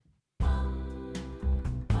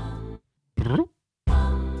Hello,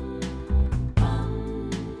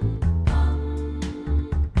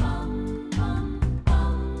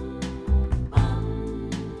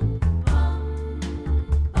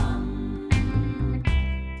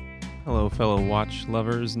 fellow watch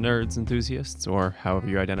lovers, nerds, enthusiasts, or however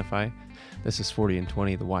you identify. This is 40 and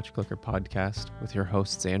 20, the Watch Clicker podcast, with your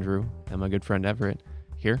hosts Andrew and my good friend Everett.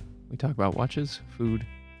 Here, we talk about watches, food,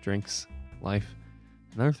 drinks, life,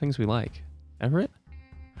 and other things we like. Everett,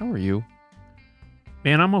 how are you?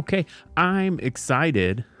 Man, I'm okay. I'm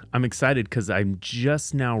excited. I'm excited because I'm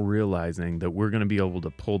just now realizing that we're going to be able to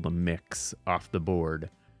pull the mix off the board,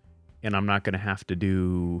 and I'm not going to have to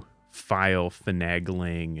do file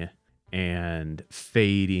finagling and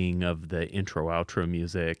fading of the intro-outro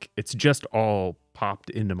music. It's just all popped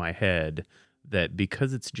into my head that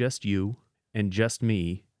because it's just you and just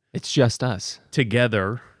me, It's just us.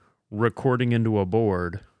 together recording into a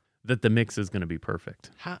board, that the mix is going to be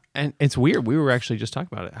perfect. And it's weird. We were actually just talking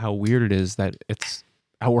about it, how weird it is that it's,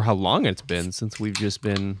 or how long it's been since we've just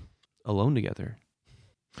been alone together.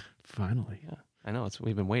 Finally. Yeah, I know.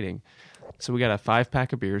 We've been waiting. So we got a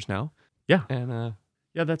 5-pack of beers now. Yeah. And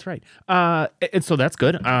Yeah, that's right. And so that's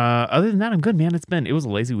good. Other than that, I'm good, man. It was a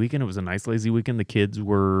lazy weekend. It was a nice lazy weekend. The kids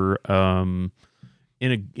were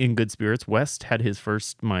in good spirits. West had his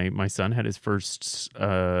first. My son had his first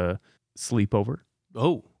sleepover.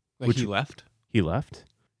 Which he left? He left,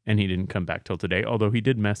 and he didn't come back till today. Although he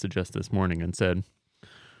did message us this morning and said,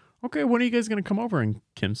 "Okay, when are you guys going to come over?" And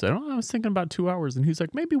Kim said, "Oh, I was thinking about 2 hours." And he's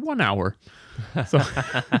like, "Maybe 1 hour." So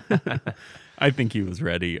I think he was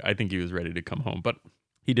ready. I think he was ready to come home, but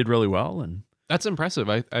he did really well. And That's impressive.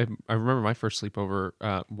 I remember my first sleepover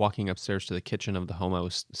walking upstairs to the kitchen of the home I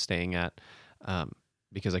was staying at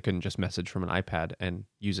because I couldn't just message from an iPad, and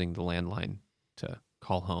using the landline to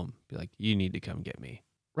call home, be like, "You need to come get me."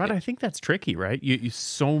 Right, I think that's tricky, right? You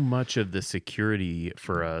so much of the security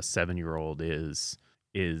for a 7-year-old is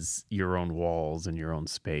your own walls and your own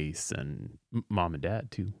space, and mom and dad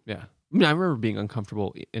too. Yeah. I mean, I remember being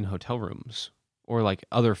uncomfortable in hotel rooms or like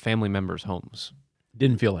other family members' homes.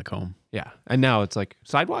 Didn't feel like home. Yeah. And now it's like,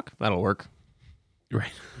 sidewalk? That'll work.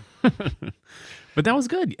 Right. But that was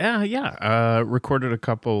good. Yeah. Recorded a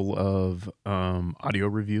couple of audio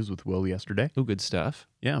reviews with Will yesterday. Oh, good stuff.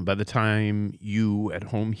 Yeah. By the time you at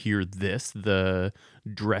home hear this, the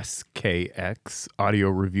Dress KX audio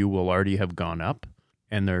review will already have gone up,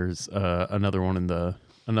 and there's another one in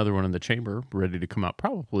the chamber ready to come out.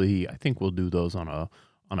 Probably, I think we'll do those on a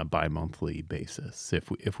bi-monthly basis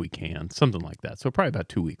if we can, something like that. So probably about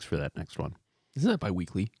 2 weeks for that next one. Isn't that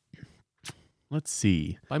bi-weekly? Let's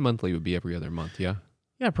see. Bi-monthly would be every other month, yeah?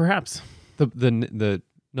 Yeah, perhaps. The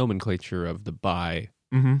nomenclature of the bi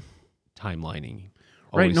timelining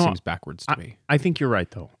always seems backwards to me. I think you're right,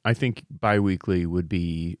 though. I think bi-weekly would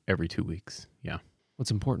be every 2 weeks. Yeah. What's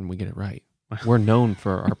important, we get it right. We're known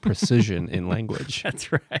for our precision in language. That's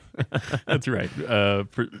right. That's right.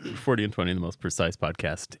 40 and 20, the most precise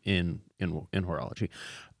podcast in horology.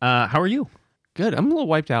 How are you? Good. I'm a little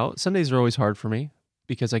wiped out. Sundays are always hard for me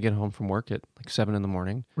because I get home from work at like 7 in the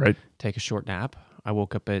morning. Right. Take a short nap. I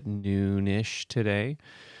woke up at noonish today.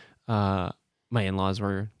 My in-laws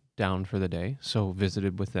were down for the day, so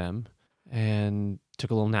visited with them and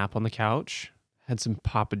took a little nap on the couch, had some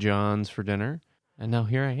Papa John's for dinner, and now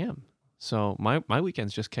here I am. So my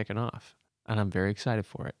weekend's just kicking off, and I'm very excited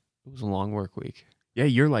for it. It was a long work week. Yeah,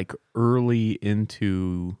 you're like early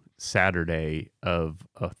into Saturday of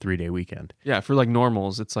a 3-day weekend. Yeah, for like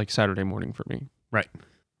normals, it's like Saturday morning for me. Right.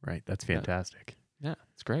 That's fantastic. Yeah,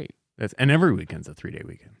 it's great. And every weekend's a 3-day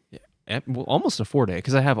weekend. Yeah, well, almost a 4-day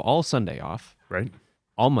because I have all Sunday off, Right.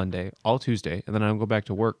 all Monday, all Tuesday, and then I don't go back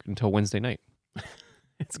to work until Wednesday night.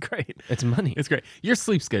 It's great. It's money. It's great. Your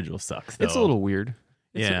sleep schedule sucks, though. It's a little weird.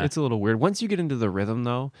 It's a little weird. Once you get into the rhythm,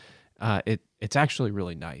 though, it's actually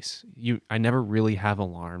really nice. I never really have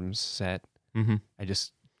alarms set. Mm-hmm. I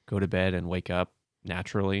just go to bed and wake up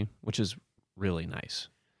naturally, which is really nice.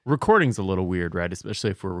 Recording's a little weird, right? Especially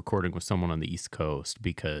if we're recording with someone on the East Coast,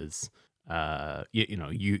 because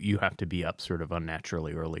you have to be up sort of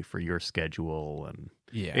unnaturally early for your schedule, and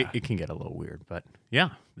it can get a little weird. But yeah,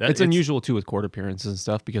 it's unusual too with court appearances and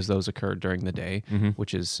stuff because those occur during the day,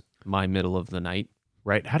 which is my middle of the night.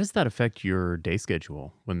 Right. How does that affect your day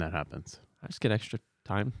schedule when that happens? I just get extra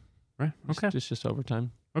time. Right. Okay. Just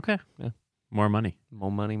overtime. Okay. Yeah. More money.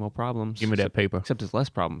 More money, more problems. Give me that paper. Except it's less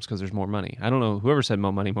problems because there's more money. I don't know. Whoever said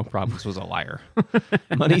more money, more problems was a liar.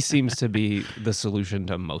 Money seems to be the solution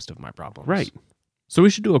to most of my problems. Right. So we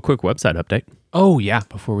should do a quick website update. Oh, yeah.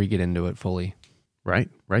 Before we get into it fully. Right.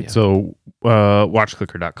 Yeah. So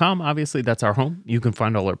watchclicker.com, obviously, that's our home. You can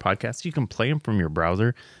find all our podcasts. You can play them from your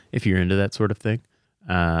browser if you're into that sort of thing.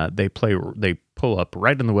 They pull up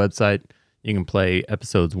right on the website. You can play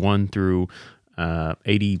episodes 1 through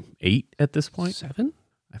 88 at this point. 7?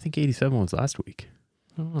 I think 87 was last week,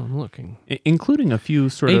 Oh, I'm looking. including a few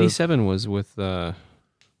sort 87 was with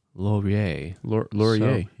Laurier. of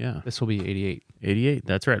Laurier. So- Yeah. This will be 88. 88.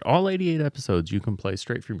 That's right. All 88 episodes you can play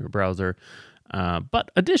straight from your browser.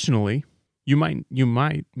 But additionally, you may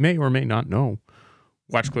or may not know,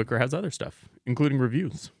 WatchClicker has other stuff, including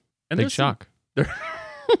reviews. And Big there's some- shock.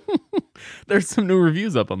 there's some new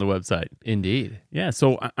reviews up on the website. Indeed. Yeah.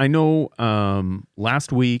 So I know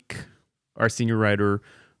last week our senior writer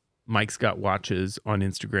Mike's Got Watches on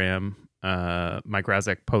Instagram. Mike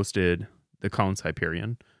Razak posted the Colin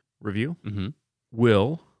Hyperion review. Mm-hmm.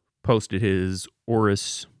 Will posted his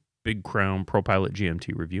Oris Big Crown Pro Pilot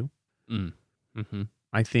GMT review. Mm-hmm.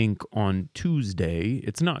 I think on Tuesday,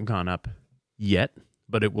 it's not gone up yet,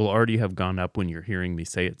 but it will already have gone up when you're hearing me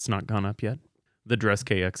say it's not gone up yet. The Dress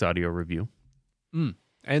KX audio review.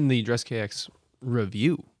 And the Dress KX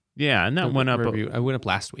review. Yeah, and that went up. I went up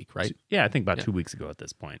last week, right? Yeah, I think about Yeah. 2 weeks ago at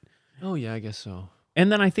this point. Oh, yeah, I guess so.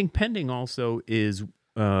 And then I think pending also is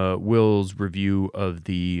Will's review of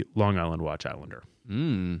the Long Island Watch Islander.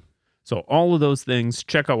 Mm. So all of those things,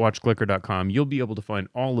 check out watchclicker.com. You'll be able to find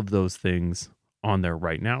all of those things on there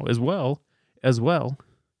right now, as well as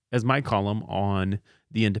my column on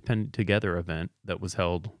the Independent Together event that was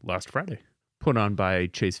held last Friday, put on by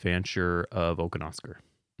Chase Fancher of Okanosker,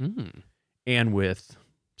 Mm. and with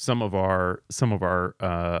some of our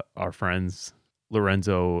friends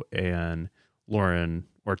Lorenzo and Lauren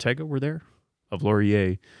Ortega were there of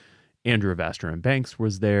Laurier. Andrew of Astor and Banks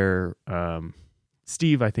was there.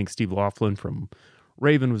 Steve Laughlin from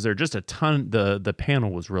Raven was there. Just a ton. The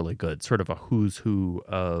panel was really good. Sort of a who's who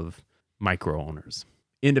of micro owners,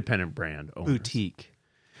 independent brand owners. Boutique.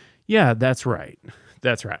 Yeah, that's right.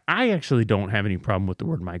 That's right. I actually don't have any problem with the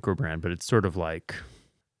word micro brand, but it's sort of like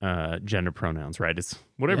gender pronouns, right? It's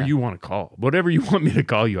whatever Yeah. you want to call. Whatever you want me to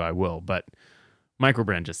call you, I will. But micro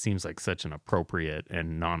brand just seems like such an appropriate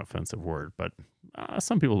and non-offensive word. But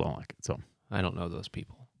some people don't like it. So. I don't know those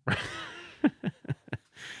people.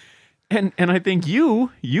 And I think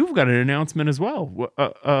you've got an announcement as well,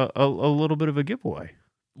 a little bit of a giveaway.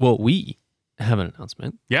 Well, we have an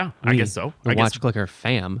announcement. Yeah, I guess so. The I guess Watch Clicker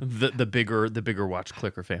fam the bigger Watch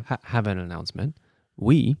Clicker fan. have an announcement.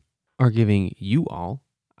 We are giving you all,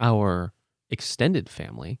 our extended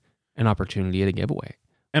family, an opportunity at a giveaway.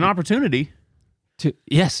 An opportunity.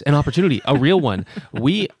 Yes, an opportunity, a real one.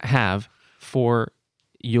 We have, for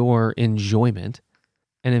your enjoyment,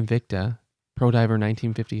 an Invicta ProDiver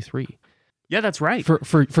 1953. Yeah, that's right.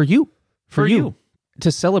 For you. For you.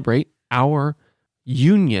 To celebrate our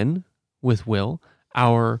union with Will,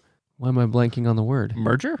 why am I blanking on the word?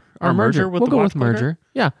 Merger? Our merger. with We'll the go Watch with Clicker? merger.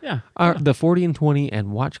 Yeah. Yeah. The 40 and 20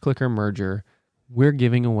 and Watch Clicker merger, we're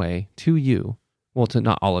giving away to you. Well, to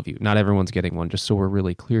not all of you. Not everyone's getting one, just so we're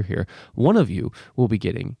really clear here. One of you will be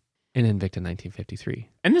getting an Invicta 1953.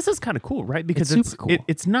 And this is kind of cool, right? Because It's super cool.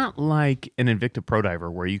 It's not like an Invicta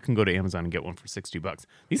ProDiver where you can go to Amazon and get one for $60.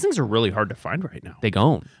 These things are really hard to find right now. They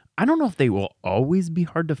gone. I don't know if they will always be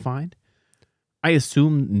hard to find. I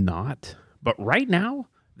assume not. But right now,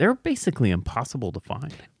 they're basically impossible to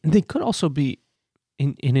find. And they could also be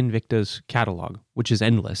in Invicta's catalog, which is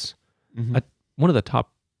endless. One of the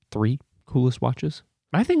top 3 coolest watches.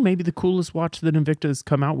 I think maybe the coolest watch that Invicta has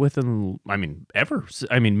come out with, ever.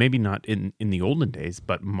 I mean, maybe not in the olden days,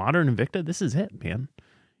 but modern Invicta, this is it, man.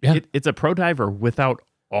 Yeah. It's a ProDiver without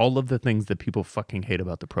all of the things that people fucking hate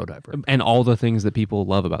about the ProDiver. And all the things that people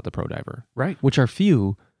love about the ProDiver. Right. Which are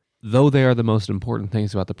few, though they are the most important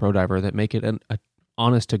things about the ProDiver that make it an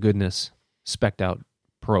honest to goodness spec'd out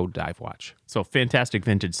pro dive watch. So fantastic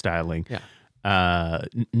vintage styling. Yeah.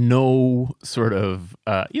 No sort of,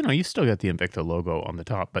 you still got the Invicta logo on the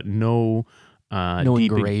top, but no No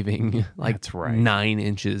deep engraving, like That's right. 9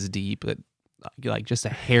 inches deep, like just a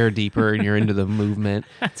hair deeper, and you're into the movement.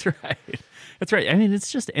 That's right. That's right. I mean,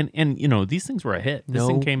 it's just and these things were a hit. This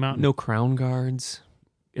thing came out. No crown guards.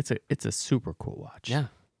 It's a super cool watch. Yeah.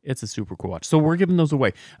 It's a super cool watch. So we're giving those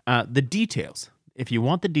away. The details. If you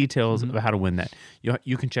want the details of how to win that,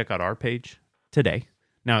 you can check out our page today.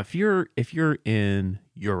 Now, if you're in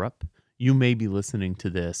Europe, you may be listening to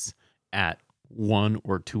this at 1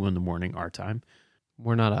 or 2 in the morning our time.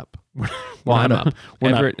 We're not up. We're I'm not up.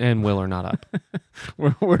 Everett and Will are not up.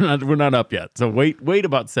 We're not up yet. So wait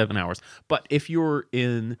about 7 hours. But if you're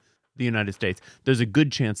in the the United States, there's a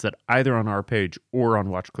good chance that either on our page or on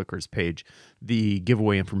Watch Clicker's page, the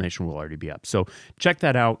giveaway information will already be up. So check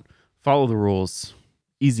that out. Follow the rules.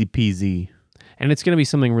 Easy peasy. And it's going to be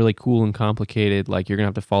something really cool and complicated. Like you're going to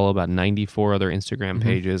have to follow about 94 other Instagram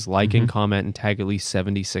pages, like and comment, and tag at least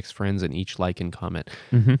 76 friends in each like and comment.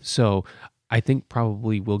 So I think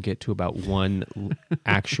probably we'll get to about one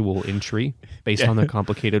actual entry based on the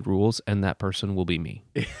complicated rules, and that person will be me.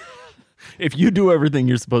 If you do everything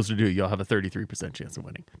you're supposed to do, you'll have a 33% chance of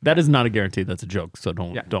winning. That is not a guarantee. That's a joke. So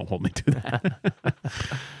don't hold me to that.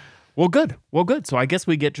 Well, good. So I guess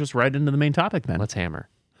we get just right into the main topic then. Let's hammer.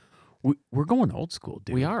 We're going old school,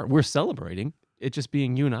 dude. We are. We're celebrating it just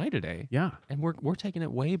being you and I today. Yeah. And we're taking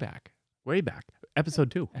it way back. Way back. Episode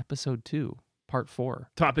 2. Episode 2, part 4.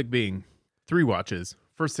 Topic being 3 watches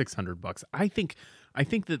for $600. I think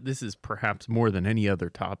that this is perhaps more than any other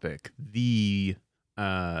topic the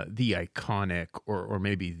iconic or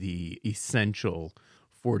maybe the essential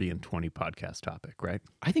 40 and 20 podcast topic, right?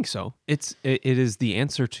 I think so. It is the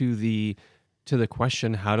answer to the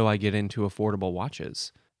question, how do I get into affordable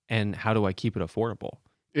watches? And how do I keep it affordable?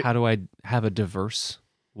 How do I have a diverse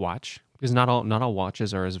watch? Because not all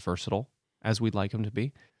watches are as versatile as we'd like them to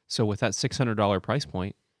be. So with that $600 price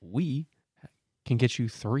point, we can get you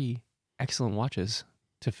 3 excellent watches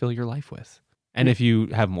to fill your life with. And if you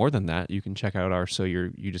have more than that, you can check out our So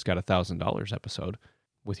You Just Got $1,000 episode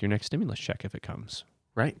with your next stimulus check if it comes.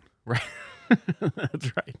 Right.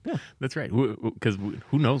 That's right. Yeah. That's right. Because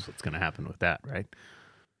who knows what's going to happen with that, right?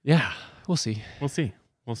 Yeah, we'll see. We'll see.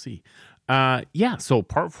 So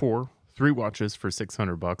part 4, 3 watches for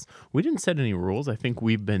 $600. We didn't set any rules. I think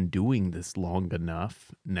we've been doing this long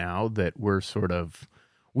enough now that we're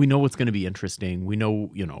we know what's going to be interesting. We know,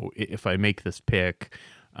 if I make this pick,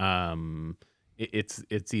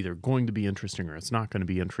 it's either going to be interesting or it's not going to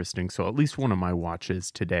be interesting. So at least one of my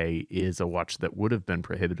watches today is a watch that would have been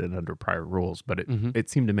prohibited under prior rules, but it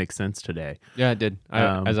seemed to make sense today. Yeah, it did.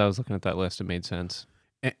 As I was looking at that list, it made sense.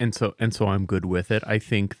 And so I'm good with it. I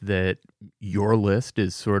think that your list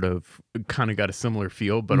is sort of kind of got a similar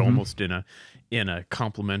feel, but almost in a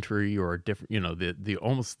complementary or a different, the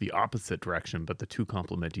almost the opposite direction, but the two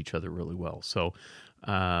complement each other really well. So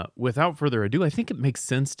without further ado, I think it makes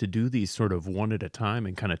sense to do these sort of one at a time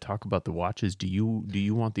and kind of talk about the watches. Do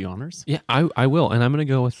you want the honors? Yeah, I will, and I'm going to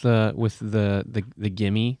go with the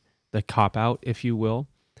gimme, the cop out, if you will.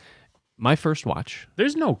 My first watch.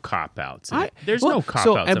 There's no cop-outs. There's no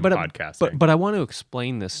cop-outs in podcasting. But I want to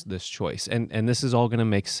explain this choice, and this is all going to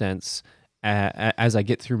make sense as I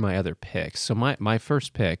get through my other picks. So my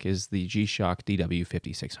first pick is the G-Shock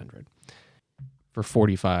DW5600 for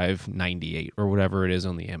 $45.98 or whatever it is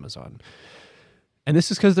on the Amazon. And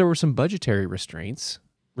this is because there were some budgetary restrictions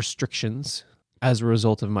as a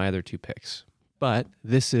result of my other 2 picks. But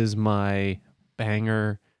this is my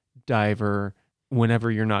banger diver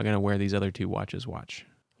whenever you're not going to wear these other 2 watches watch.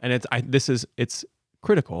 And it's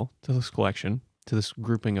critical to this collection, to this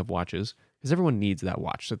grouping of watches, because everyone needs that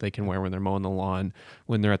watch that they can wear when they're mowing the lawn,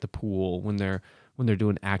 when they're at the pool, when they're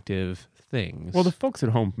doing active things. Well, the folks at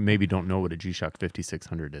home maybe don't know what a G-Shock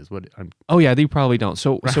 5600 is. Oh yeah, they probably don't.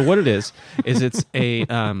 So what it is it's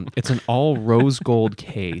it's an all rose gold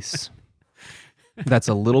case that's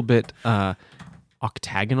a little bit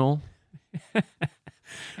octagonal.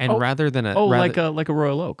 And rather than like a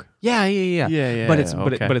Royal Oak. Yeah. But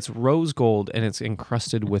it's rose gold and it's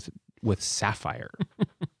encrusted with sapphire.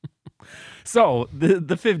 So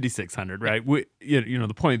the 5600, right?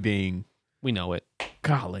 The point being, we know it.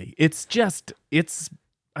 Golly, it's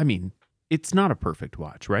not a perfect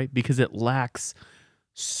watch, right? Because it lacks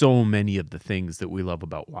so many of the things that we love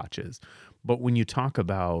about watches. But when you talk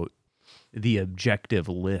about the objective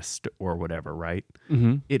list or whatever, right?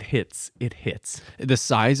 Mm-hmm. It hits. The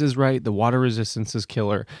size is right. The water resistance is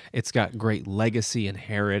killer. It's got great legacy and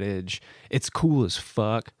heritage. It's cool as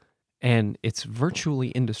fuck. And it's virtually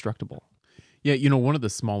indestructible. Yeah, one of the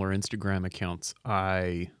smaller Instagram accounts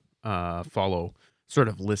I follow sort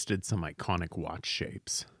of listed some iconic watch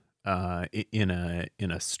shapes in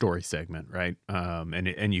a story segment, right?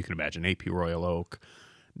 And you can imagine AP Royal Oak,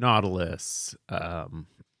 Nautilus,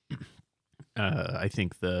 I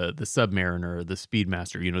think the Submariner, the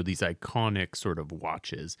Speedmaster, these iconic sort of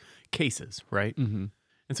watches, cases, right? Mm-hmm.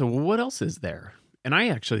 And so what else is there? And I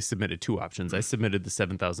actually submitted 2 options. I submitted the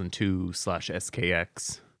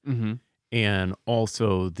 7002/SKX and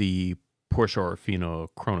also the Porsche Orofino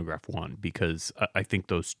Chronograph 1 because I think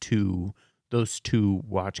those two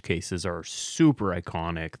watch cases are super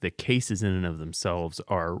iconic. The cases in and of themselves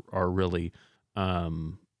are really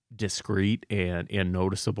discreet and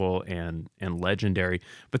noticeable and legendary.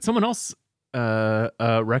 But someone else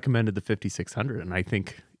recommended the 5600, and I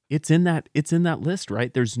think it's in that list,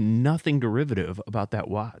 right? There's nothing derivative about that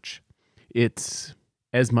watch. It's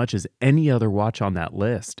as much as any other watch on that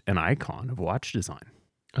list, an icon of watch design.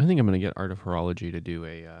 I think I'm going to get Art of Horology to do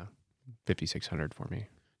a 5600 for me.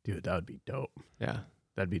 Dude, that would be dope. Yeah.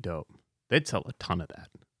 That'd be dope. They'd sell a ton of that.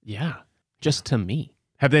 Yeah. Just to me.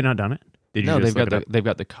 Have they not done it? Did you No, just they've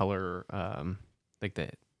got the color, like the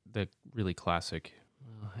really classic.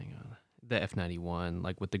 Oh, hang on, the F91,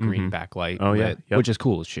 like with the green backlight. Oh yeah, yep. Which is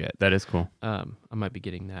cool as shit. That is cool. I might be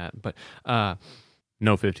getting that, but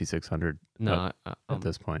no 5600. no. At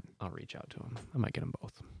this point, I'll reach out to them. I might get them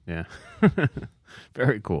both. Yeah.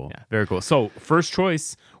 Very cool. Yeah. Very cool. So first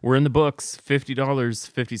choice, we're in the books. $50,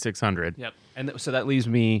 5600. Yep. And so that leaves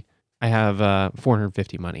me. I have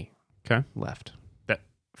 450 money. Okay. Left. That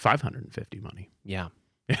 550 money. Yeah.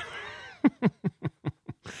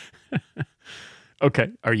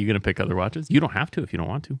 Okay. Are you going to pick other watches? You don't have to if you don't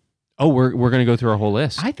want to. Oh, we're going to go through our whole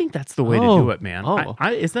list. I think that's the way to do it, man. Oh.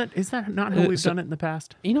 Is that not how we've done it in the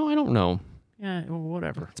past? I don't know. Yeah, well,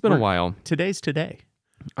 whatever. It's been a while. Today's today.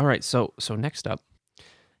 All right. So next up,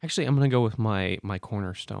 actually, I'm going to go with my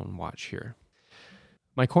cornerstone watch here.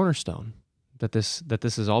 My cornerstone that this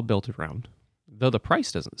is all built around, though the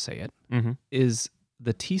price doesn't say it, is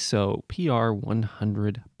the Tissot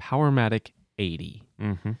PR100 Powermatic 80.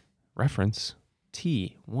 Reference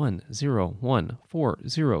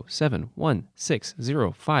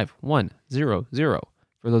T101407160510.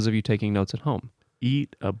 For those of you taking notes at home.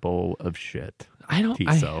 Eat a bowl of shit. I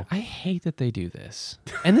hate that they do this.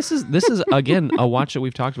 And this is again a watch that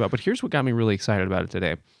we've talked about, but here's what got me really excited about it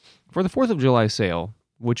today. For the 4th of July sale,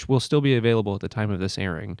 which will still be available at the time of this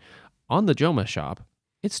airing, on the Joma shop,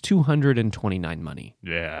 it's $229 money.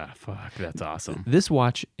 Yeah, fuck, that's awesome. This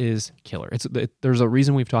watch is killer. There's a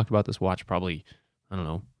reason we've talked about this watch probably, I don't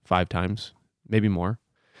know, 5 times, maybe more.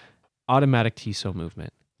 Automatic Tissot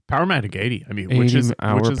movement. Powermatic 80. I mean, 80 which is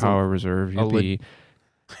power reserve.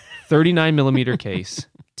 39 millimeter case,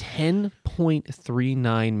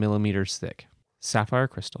 10.39 millimeters thick, sapphire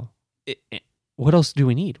crystal. What else do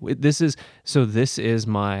we need? This is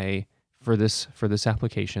my for this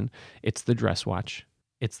application. It's the dress watch.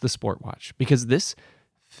 It's the sport watch, because this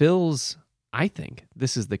fills. I think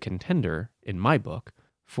this is the contender in my book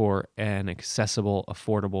for an accessible,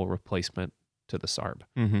 affordable replacement to the Sarb.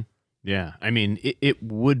 Yeah, I mean, it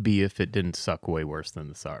would be if it didn't suck way worse than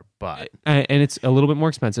the Sarb, but and it's a little bit more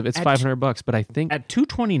expensive. It's $500, but I think at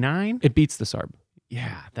 $229, it beats the Sarb.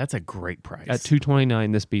 Yeah, that's a great price. At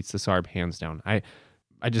 $229, this beats the Sarb hands down. I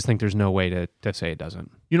just think there's no way to say it doesn't.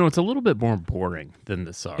 You know, it's a little bit more boring than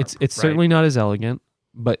the Sarb. It's right? certainly not as elegant,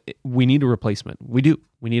 but we need a replacement. We do.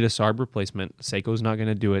 We need a Sarb replacement. Seiko's not going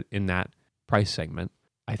to do it in that price segment.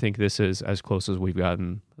 I think this is as close as we've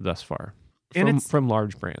gotten thus far from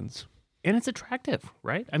large brands. And it's attractive,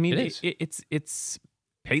 right? I mean, it's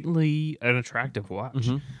patently an attractive watch.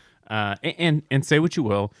 And say what you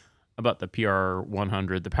will about the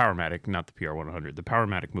PR100, the Powermatic, not the PR100, the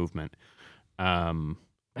Powermatic movement.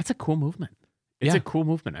 That's a cool movement. It's a cool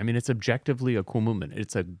movement. I mean, it's objectively a cool movement.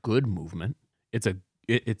 It's a good movement. It's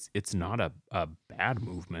not a bad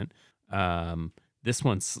movement. This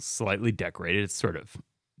one's slightly decorated. It's sort of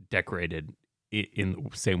decorated in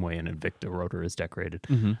the same way an Invicta rotor is decorated.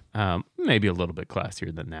 Maybe a little bit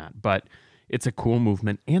classier than that, but it's a cool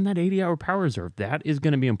movement. And that 80-hour power reserve, that is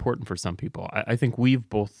going to be important for some people. I think we've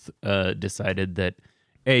both decided that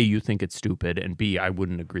A, you think it's stupid, and B, I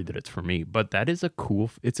wouldn't agree that it's for me. But that is a cool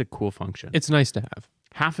function. It's nice to have.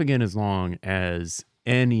 Half again as long as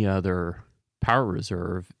any other power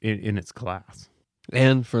reserve in its class.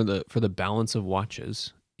 And for the balance of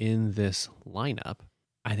watches in this lineup,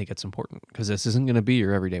 I think it's important, because this isn't going to be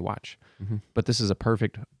your everyday watch, but this is a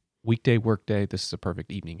perfect weekday, workday. This is a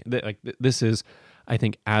perfect evening. This is, I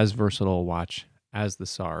think, as versatile a watch as the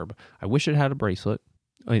Sarb. I wish it had a bracelet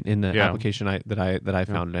in the application that I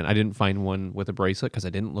found it in. I didn't find one with a bracelet because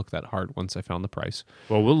I didn't look that hard once I found the price.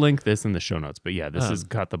 Well, we'll link this in the show notes, but yeah, this has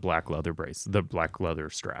got the black leather the black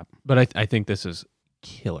leather strap. But I think this is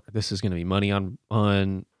killer. This is going to be money on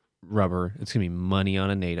rubber. It's going to be money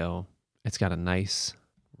on a NATO. It's got a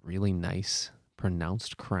really nice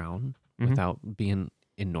pronounced crown without being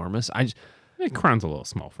enormous. The crown's a little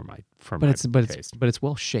small for my taste. But it's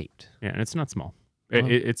well shaped. Yeah, and it's not small.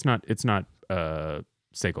 It's not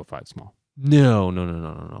Seiko 5 small.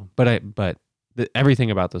 No. But everything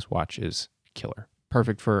about this watch is killer.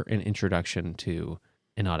 Perfect for an introduction to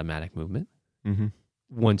an automatic movement.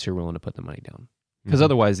 Once you're willing to put the money down, because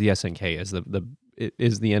otherwise the SNK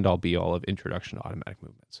is the end all be all of introduction to automatic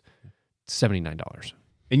movements. $79.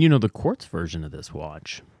 And you know, the quartz version of this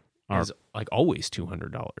watch Are- is like always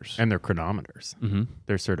 $200. And they're chronometers. Mm-hmm.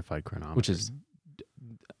 They're certified chronometers. Which is,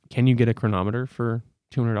 can you get a chronometer for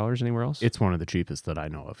 $200 anywhere else? It's one of the cheapest that I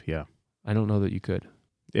know of. Yeah. I don't know that you could.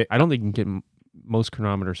 It- I don't think you can get most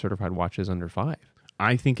chronometer certified watches under $5.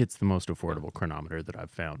 I think it's the most affordable chronometer that I've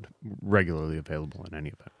found regularly available in any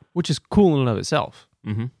event. Which is cool in and of itself.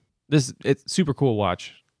 Mm-hmm. It's super cool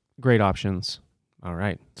watch. Great options. All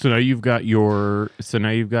right. So now you've got your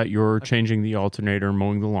changing the alternator,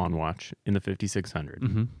 mowing the lawn watch in the 5600.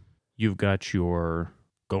 Mm-hmm. You've got your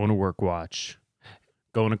going to work watch,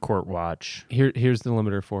 going to court watch. Here's the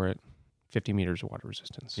limiter for it. 50 meters of water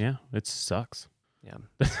resistance. Yeah, it sucks. Yeah.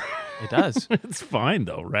 It does. It's fine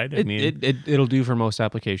though, right? It'll do for most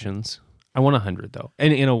applications. I want 100 though.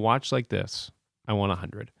 And in a watch like this, I want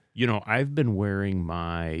 100. You know, I've been wearing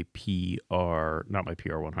my not my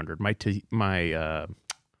PR 100, my Pulsar,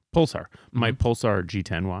 my Pulsar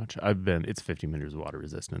G10 watch. It's 50 meters of water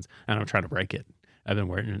resistance, and I'm trying to break it. I've been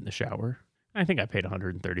wearing it in the shower. I think I paid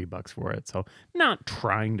 $130 for it, so not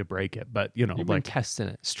trying to break it, but you know, You've like been testing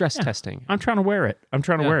it, stress testing. I'm trying to wear it.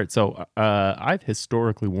 So I've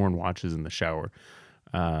historically worn watches in the shower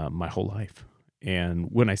my whole life,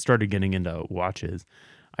 and when I started getting into watches,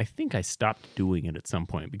 I think I stopped doing it at some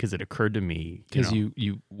point because it occurred to me Because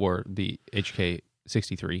you wore the HK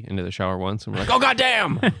 63 into the shower once and we're like, oh,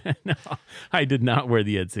 goddamn. No, I did not wear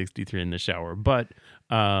the Ed 63 in the shower, but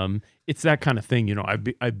it's that kind of thing. You know,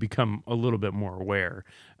 I've become a little bit more aware,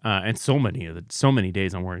 and so many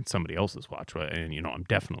days I'm wearing somebody else's watch, and you know, I'm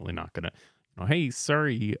definitely not gonna. You know, hey,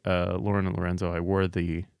 sorry, Lauren and Lorenzo, I wore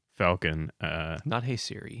the Falcon. Not hey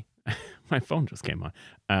Siri. My phone just came on.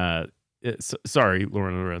 Sorry,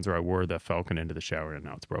 Lauren and Lorenzo, I wore the Falcon into the shower and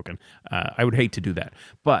now it's broken. I would hate to do that.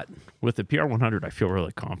 But with the PR100, I feel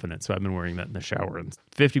really confident. So I've been wearing that in the shower. And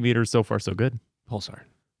 50 meters, so far, so good. Pulsar.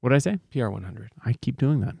 What'd I say? PR100. I keep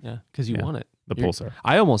doing that. Yeah, because you want it. The Pulsar.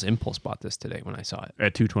 I almost impulse bought this today when I saw it.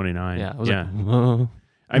 At $229. Yeah. I was like,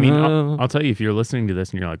 I mean, I'll tell you, if you're listening to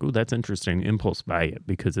this and you're like, "Ooh, that's interesting," impulse buy it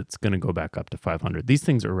because it's going to go back up to 500. These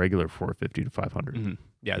things are regular 450 to 500. Mm-hmm.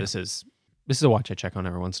 Yeah, this is a watch I check on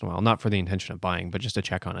every once in a while, not for the intention of buying, but just to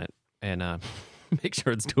check on it and make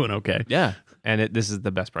sure it's doing okay. Yeah, and this is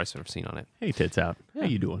the best price I've ever seen on it. Hey, tits out. Yeah. How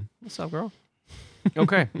you doing? What's up, girl?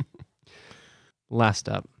 Okay. Last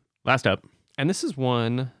up, and this is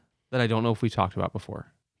one that I don't know if we talked about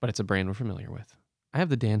before, but it's a brand we're familiar with. I have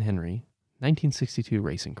the Dan Henry 1962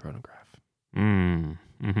 racing chronograph.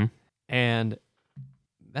 Mm-hmm. And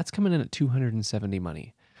that's coming in at $270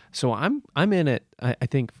 money. So I'm in at I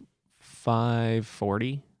think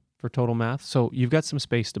 $540 for total math. So you've got some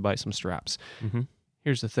space to buy some straps. Mm-hmm.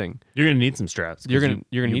 Here's the thing: you're gonna need some straps. You're gonna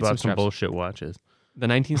need some straps. Bullshit watches. The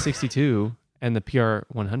 1962 and the PR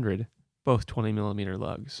 100, both 20 millimeter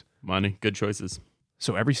lugs. Money, good choices.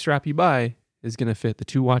 So every strap you buy is going to fit the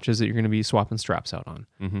two watches that you're going to be swapping straps out on.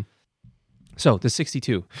 Mm-hmm. So the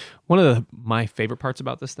 62, one of my favorite parts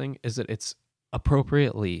about this thing is that it's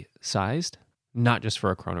appropriately sized, not just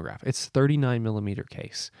for a chronograph. It's 39 millimeter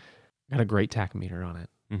case. Got a great tachometer on it.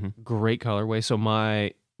 Mm-hmm. Great colorway. So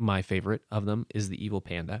my favorite of them is the Evil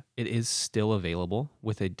Panda. It is still available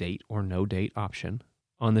with a date or no date option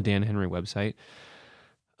on the Dan Henry website.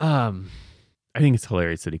 I think it's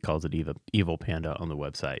hilarious that he calls it Evil Panda on the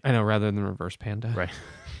website. I know, rather than Reverse Panda.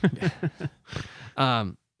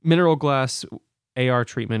 Right. Mineral glass AR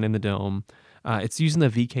treatment in the dome. It's using the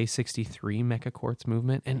VK63 Mecha Quartz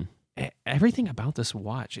movement, and everything about this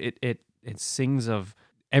watch, it sings of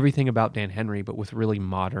everything about Dan Henry, but with really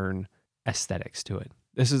modern aesthetics to it.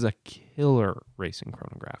 This is a killer racing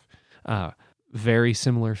chronograph. Very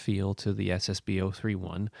similar feel to the SSB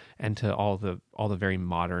 031 and to all the very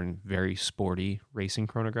modern, very sporty racing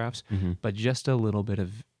chronographs, but just a little bit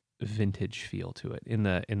of vintage feel to it in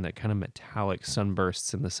the kind of metallic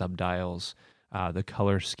sunbursts in the subdials, the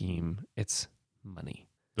color scheme. It's money.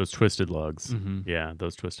 Those twisted lugs. Mm-hmm. Yeah,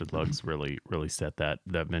 those twisted lugs really set that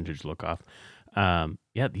vintage look off.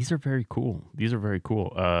 Yeah, these are very cool. You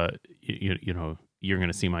know, you're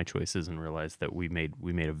going to see my choices and realize that we made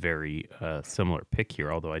a very similar pick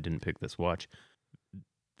here, although I didn't pick this watch.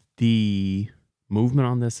 The movement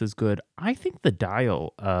on this is good. I think the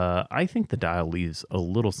dial leaves a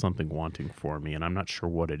little something wanting for me, and I'm not sure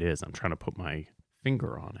what it is. I'm trying to put my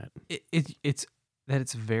finger on it. It's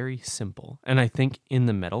very simple. And I think in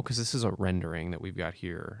the metal, because this is a rendering that we've got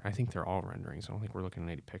here, I think they're all renderings. I don't think we're looking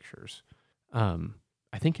at any pictures. I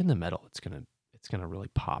think in the metal, it's gonna really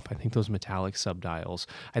pop. I think those metallic subdials,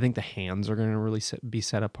 I think the hands are gonna really be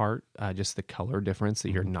set apart. Just the color difference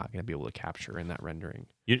that you're not gonna be able to capture in that rendering.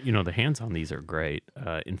 You know, the hands on these are great.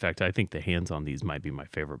 In fact, I think the hands on these might be my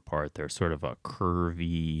favorite part. They're sort of a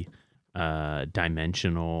curvy,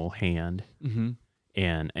 dimensional hand. Mm-hmm.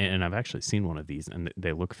 And I've actually seen one of these, and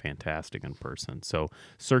they look fantastic in person. So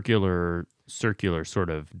circular sort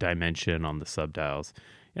of dimension on the subdials.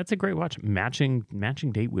 That's a great watch. Matching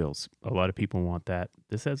date wheels. A lot of people want that.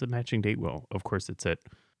 This has a matching date wheel. Of course, it's at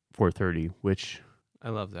 430, which I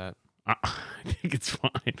love that. I think it's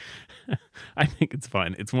fine. I think it's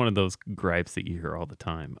fine. It's one of those gripes that you hear all the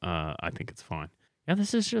time. I think it's fine. Yeah,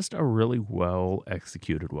 this is just a really well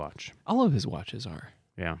executed watch. All of his watches are.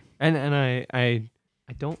 Yeah. And I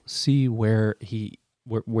don't see where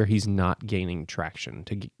he's not gaining traction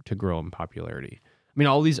to grow in popularity. I mean,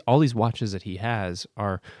 all these watches that he has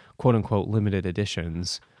are quote unquote limited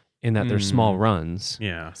editions in that they're small runs.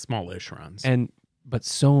 Yeah, smallish runs. But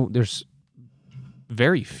there's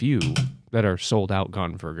very few that are sold out,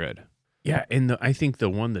 gone for good. Yeah, and I think the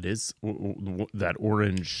one that is that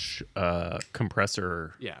orange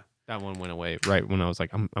compressor. Yeah, that one went away right when I was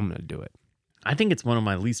like, I'm going to do it. I think it's one of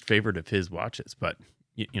my least favorite of his watches, but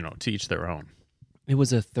to each their own. It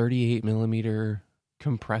was a 38 millimeter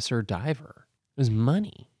compressor diver. It was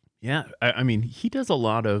money. Yeah, I mean, he does a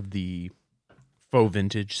lot of the faux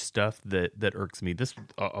vintage stuff that irks me. This,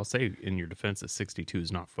 I'll say in your defense, a 62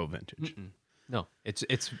 is not faux vintage. Mm-mm. No, it's.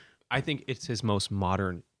 I think it's his most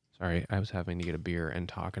modern. Sorry, I was having to get a beer and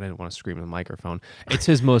talk, and I didn't want to scream in the microphone. It's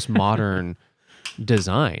his most modern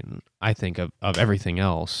design, I think, of everything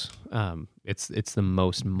else. It's the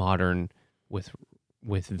most modern with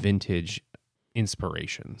vintage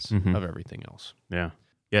inspirations of everything else. Yeah,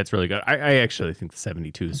 it's really good. I actually think the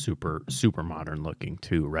 72 is super modern looking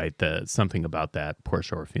too. Right, something about that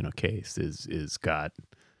Porsche Orfino case is got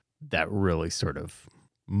that really sort of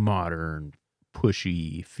modern,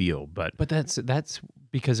 pushy feel. But that's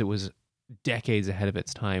because it was decades ahead of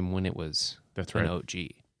its time when it was an OG.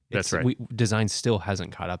 That's right. Design still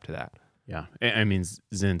hasn't caught up to that. Yeah. I mean,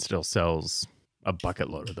 Zen still sells a bucket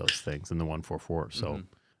load of those things in the 144. So,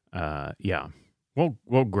 yeah.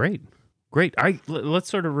 Well, great. Let's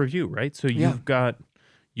sort of review, right? So you've got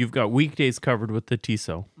weekdays covered with the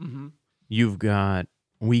Tissot. Mm-hmm. You've got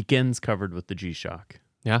weekends covered with the G-Shock.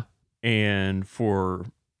 Yeah. And for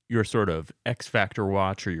your sort of X Factor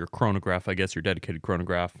watch or your chronograph, I guess your dedicated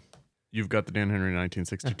chronograph, you've got the Dan Henry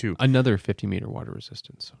 1962. Another 50 meter water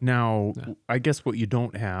resistance. Now, I guess what you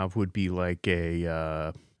don't have would be like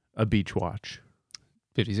a beach watch.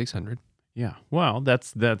 5600. Yeah. Well,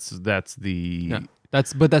 that's the that's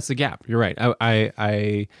the gap. You're right.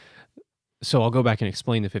 So I'll go back and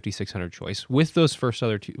explain the 5600 choice with those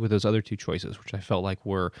other two choices, which I felt like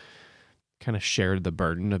were kind of shared the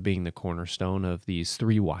burden of being the cornerstone of these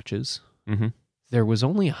three watches. Mm-hmm. There was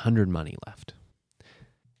only 100 money left,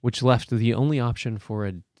 which left the only option for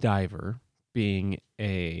a diver being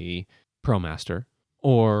a ProMaster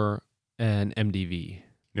or an MDV.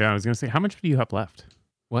 Yeah, I was going to say, how much do you have left?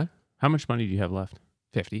 What? How much money do you have left?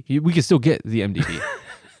 50. We can still get the MDV.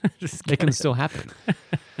 It can still happen.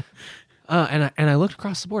 And I looked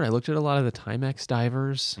across the board. I looked at a lot of the Timex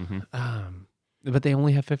divers, but they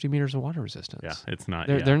only have 50 meters of water resistance. Yeah, it's not.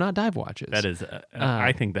 They're not dive watches. That is,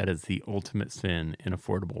 I think that is the ultimate sin in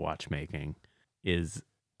affordable watchmaking, is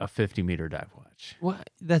a 50-meter dive watch. What?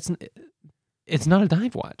 It's not a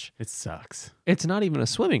dive watch. It sucks. It's not even a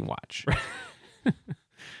swimming watch.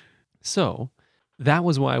 So that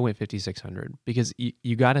was why I went 5600, because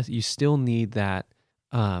you still need that.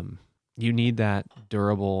 You need that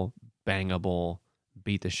durable, bangable,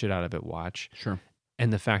 beat the shit out of it watch. Sure.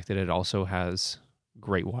 And the fact that it also has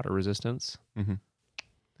great water resistance. Mm-hmm.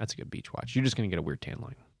 That's a good beach watch. You're just going to get a weird tan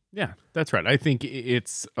line. Yeah, that's right. I think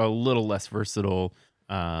it's a little less versatile.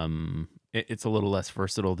 It's a little less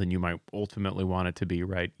versatile than you might ultimately want it to be,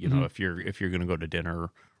 right? You know, if you're going to go to dinner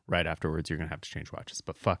right afterwards, you're going to have to change watches.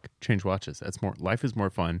 But change watches. Life is more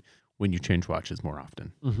fun when you change watches more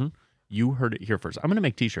often. Mm-hmm. You heard it here first. I'm going to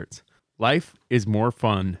make t-shirts. Life is more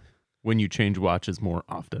fun when you change watches more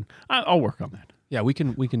often. I'll work on that. Yeah, we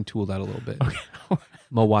can tool that a little bit. Okay.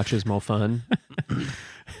 More watches, more fun.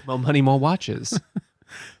 More money, more watches.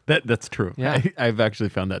 That's true. Yeah. I've actually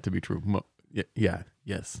found that to be true.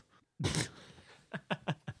 Yes.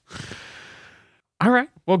 All right.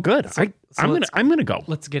 Well, good. I'm gonna go.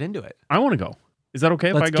 Let's get into it. I want to go. Is that okay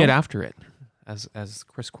if I go? Let's get after it, as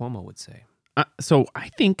Chris Cuomo would say. So I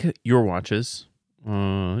think your watches,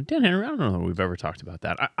 Dan Henry. I don't know if we've ever talked about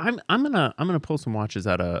that. I'm gonna pull some watches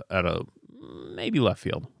out of maybe left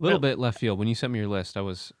field. A little bit left field. When you sent me your list, I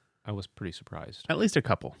was pretty surprised. At least a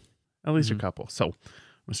couple. A couple. So I'm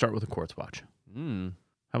gonna start with a quartz watch. How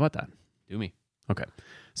about that? Do me. Okay.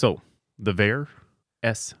 So the Vaer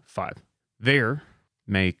S5. Vaer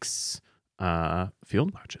makes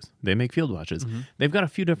field watches. They make field watches. Mm-hmm. They've got a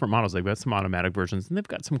few different models. They've got some automatic versions, and they've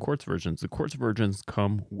got some quartz versions. The quartz versions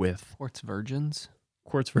come with Quartz Virgins.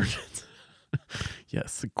 quartz versions.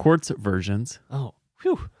 Yes, quartz versions. Oh,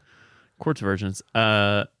 phew. Quartz versions.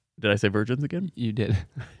 Did I say virgins again? You did.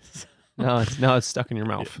 Now it's stuck in your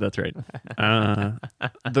mouth. That's right.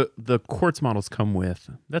 The quartz models come with.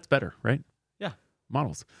 That's better, right? Yeah.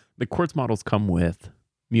 Models. The quartz models come with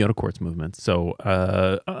Miyota quartz movements. So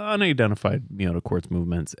unidentified Miyota quartz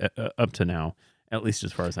movements up to now, at least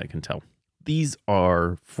as far as I can tell. These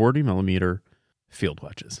are 40 millimeter field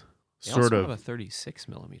watches. They also have a 36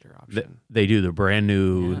 millimeter option. They do the brand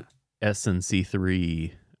new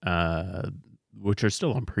SNC3, which are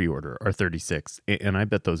still on pre-order, are 36, and I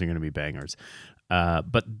bet those are going to be bangers.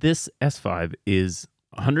 But this S5 is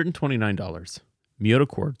 $129. Miyota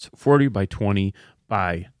quartz, 40 by 20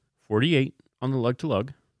 by 48 on the lug to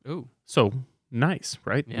lug. Ooh. So nice,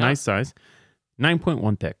 right? Yeah. Nice size.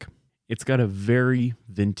 9.1 thick. It's got a very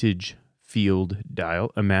vintage field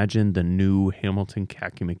dial. Imagine the new Hamilton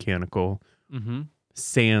Khaki Mechanical Mm-hmm.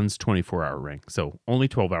 Sands 24-hour ring. So only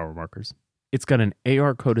 12-hour markers. It's got an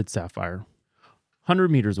AR-coated sapphire, 100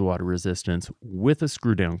 meters of water resistance with a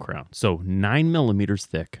screw-down crown. So 9 millimeters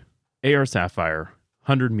thick, AR sapphire,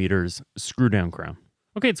 100 meters, screw-down crown.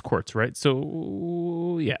 Okay, it's quartz, right?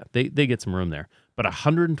 So yeah, they get some room there. But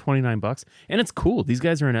 $129, and it's cool. These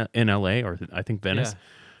guys are in LA, or I think Venice.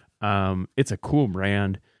 Yeah. It's a cool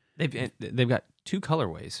brand. They've got two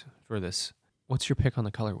colorways for this. What's your pick on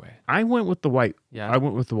the colorway? I went with the white. Yeah. I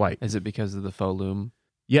went with the white. Is it because of the faux loom?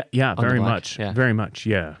 Yeah, the very black? much. Yeah. Very much,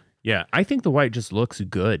 yeah. Yeah, I think the white just looks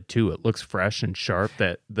good too. It looks fresh and sharp.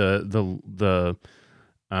 That the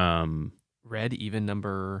Red even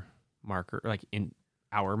number marker, like in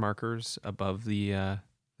hour markers above the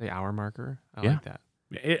hour marker. I Yeah. like that.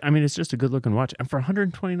 it's just a good looking watch, and for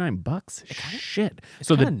 $129, shit. It's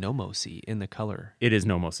So kind of Nomosy in the color. it is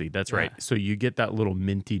Nomosy. That's right. Yeah. So you get that little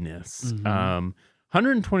mintiness. Mhm.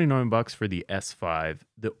 $129 for the S5.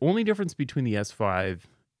 The only difference between the S5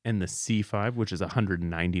 and the C5, which is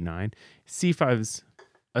 $199, C5's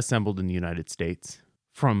assembled in the United States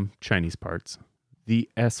from Chinese parts. The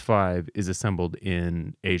S5 is assembled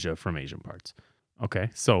in Asia from Asian parts. Okay,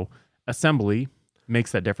 so assembly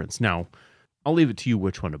makes that difference. Now, I'll leave it to you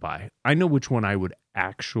which one to buy. I know which one I would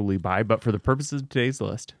actually buy, but for the purposes of today's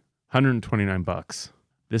list, $129.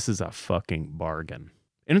 This is a fucking bargain.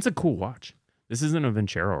 And it's a cool watch. This isn't a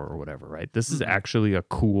Vincero or whatever, right? This is actually a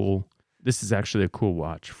cool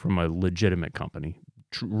watch from a legitimate company.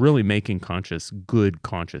 Really making good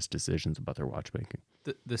conscious decisions about their watchmaking.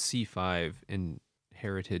 The C5 in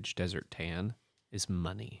Heritage Desert Tan is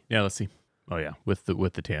money. Yeah, let's see. Oh yeah, with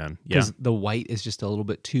the tan. Yeah. Because the white is just a little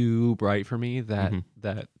bit too bright for me.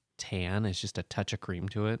 That tan is just a touch of cream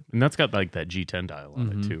to it. And that's got like that G10 dial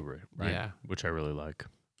on it too, right? Yeah. Which I really like.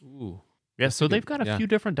 Ooh. Yeah, That's so a they've good- got a few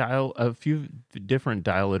different dial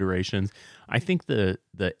iterations. I think the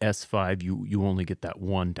S5 you only get that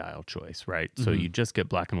one dial choice, right? So you just get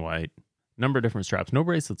black and white, number of different straps, no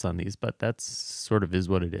bracelets on these, but that's sort of is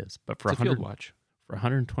what it is. But for It's a field watch. for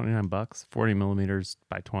 $129, 40 millimeters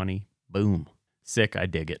by 20, boom, sick. I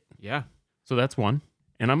dig it. Yeah. So that's one,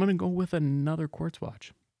 and I'm gonna go with another quartz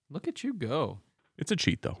watch. Look at you go. It's a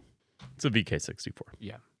cheat though. It's a VK64.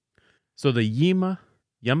 Yeah. So the Yama.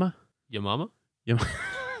 Your mama?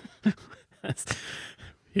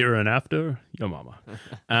 Here and after your mama.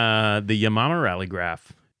 The Yamama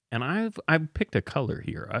Rallygraph. And I've picked a color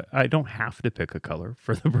here. I don't have to pick a color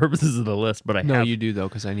for the purposes of the list, but I No, have. you do though,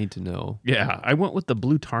 because I need to know. Yeah, I went with the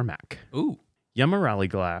blue tarmac. Ooh. Yama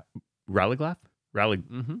Rallygraph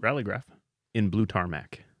in blue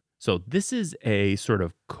tarmac. So this is a sort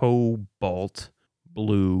of cobalt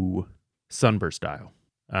blue sunburst dial.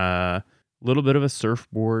 Little bit of a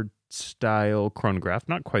surfboard style chronograph,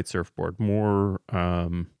 not quite surfboard, more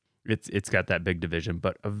it's got that big division,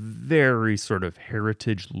 but a very sort of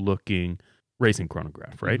heritage looking racing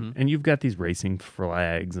chronograph, right? And you've got these racing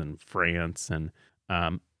flags and France and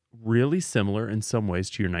really similar in some ways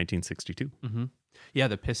to your 1962. Yeah,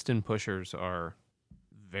 the piston pushers are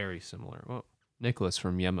very similar. Well, Nicholas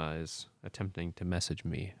from Yema is attempting to message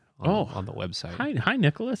me on the website. Hi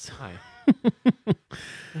Nicholas. Hi. I'm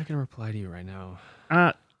not gonna reply to you right now.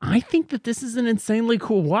 I think that this is an insanely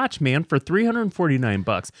cool watch, man, for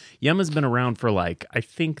 $349. Yama's been around for I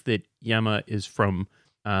think that Yama is from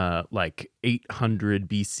 800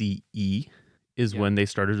 BCE is when they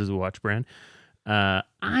started as a watch brand.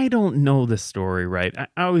 I don't know the story, right? I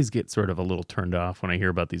always get sort of a little turned off when I hear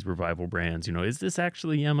about these revival brands. You know, is this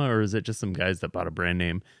actually Yama or is it just some guys that bought a brand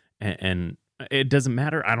name and it doesn't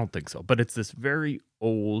matter? I don't think so. But it's this very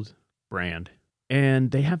old brand.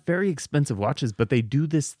 And they have very expensive watches, but they do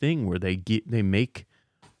this thing where they make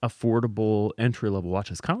affordable entry-level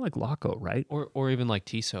watches, kind of like Laco, right? Or even like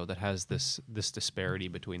Tissot that has this disparity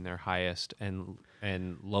between their highest and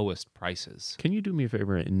lowest prices. Can you do me a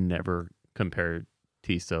favor and never compare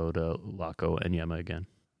Tissot to Laco and Yema again?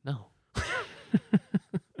 No.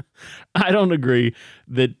 I don't agree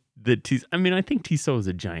that Tissot. I mean, I think Tissot is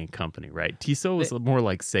a giant company, right? Tissot is more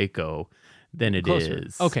like Seiko than it Closer.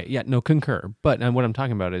 is. Okay, yeah, no, concur. But what I'm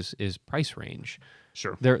talking about is price range.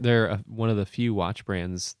 Sure. They're one of the few watch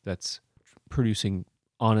brands that's producing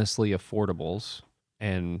honestly affordables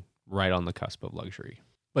and right on the cusp of luxury.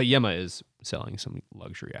 But Yema is selling some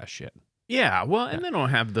luxury ass shit. Yeah, well, and they don't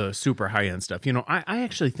have the super high-end stuff. You know, I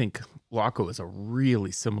actually think Laco is a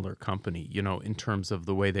really similar company, you know, in terms of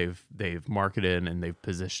the way they've marketed and they've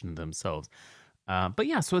positioned themselves. But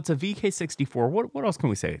yeah, so it's a VK64. What else can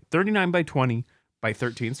we say? 39 by 20 by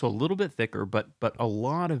 13, so a little bit thicker, but a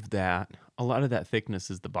lot of that thickness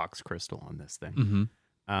is the box crystal on this thing.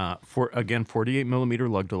 Mm-hmm. For again, 48 millimeter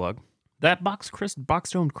lug to lug. That box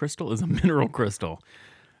stone crystal is a mineral crystal.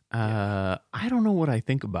 I don't know what I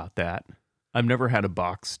think about that. I've never had a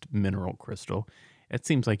boxed mineral crystal. It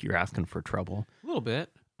seems like you're asking for trouble. A little bit.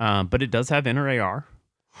 But it does have inner AR,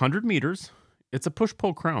 100 meters. It's a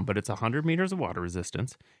push-pull crown, but it's 100 meters of water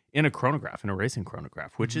resistance in a chronograph, in a racing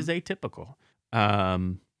chronograph, which is atypical.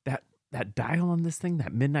 That dial on this thing,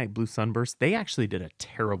 that midnight blue sunburst, they actually did a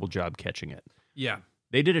terrible job catching it. Yeah.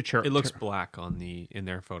 They did It looks black in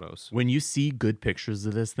their photos. When you see good pictures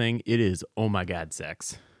of this thing, it is, oh my God,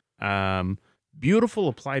 sex. Beautiful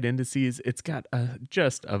applied indices. It's got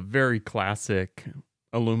just a very classic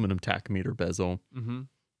aluminum tachometer bezel. Mm-hmm.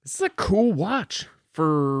 This is a cool watch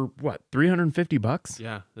for what, $350?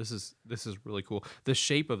 Yeah, this is really cool. The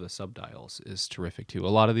shape of the subdials is terrific too. A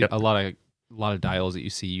lot of dials that you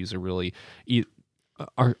see use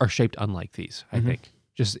are shaped unlike these. I think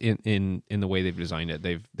just in the way they've designed it,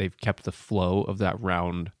 they've kept the flow of that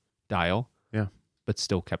round dial. Yeah, but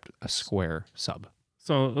still kept a square sub.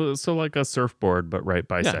 So like a surfboard, but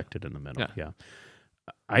bisected in the middle. Yeah.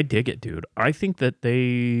 I dig it, dude. I think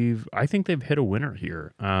they've hit a winner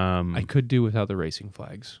here. I could do without the racing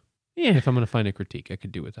flags. Yeah. If I'm going to find a critique, I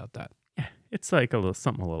could do without that. Yeah. It's like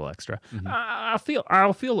something a little extra. Mm-hmm.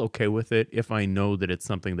 I'll feel okay with it if I know that it's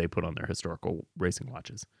something they put on their historical racing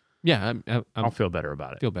watches. Yeah, I'll feel better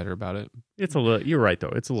about it. Feel better about it. It's a little. You're right though.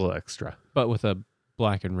 It's a little extra. But with a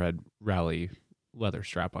black and red rally leather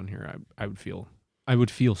strap on here, I would feel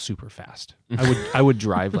super fast. I would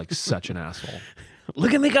drive like such an asshole.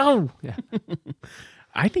 Look at me go! Yeah,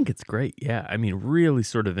 I think it's great. Yeah, I mean, really,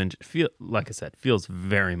 sort of like I said, feels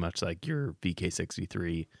very much like your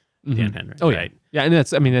VK63 Dan Henry. Oh right? yeah, and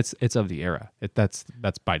it's of the era. That's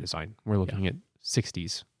by design. We're looking at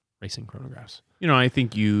 60s racing chronographs. You know, I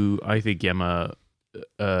think Yema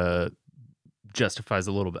justifies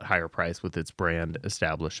a little bit higher price with its brand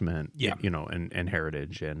establishment. Yeah, you know, and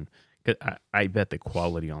heritage, and I bet the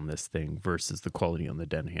quality on this thing versus the quality on the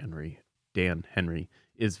Dan Henry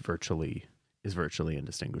is virtually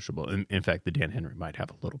indistinguishable. In fact, the Dan Henry might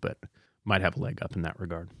have a leg up in that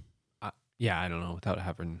regard. Yeah, I don't know without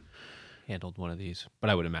having handled one of these, but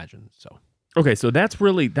I would imagine so. Okay, so that's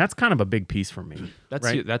kind of a big piece for me.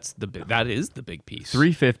 That is the big piece.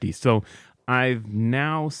 $350. So I've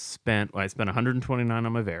now spent I spent $129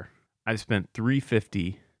 on my Vare. I've spent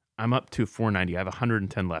 $350. I'm up to $490. I have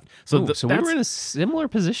 110 left. So we were in a similar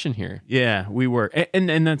position here. Yeah, we were,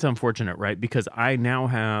 and that's unfortunate, right? Because I now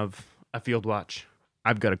have a field watch.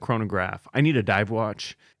 I've got a chronograph. I need a dive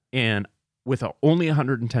watch, and with only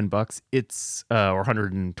 $110, it's or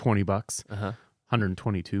 $120.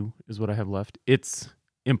 122 is what I have left. It's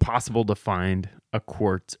impossible to find a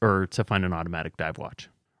quartz or to find an automatic dive watch,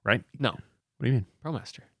 right? No. What do you mean?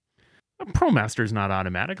 ProMaster. A ProMaster is not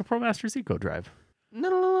automatic. A ProMaster's EcoDrive.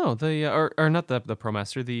 No. The or not the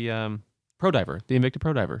ProMaster, the Pro Diver, the Invicta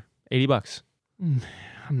Pro Diver, $80.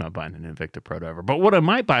 I'm not buying an Invicta Pro Diver, but what I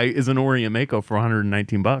might buy is an Orient Mako for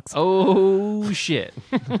 $119. Oh shit!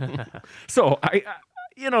 So I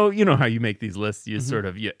you know how you make these lists. You sort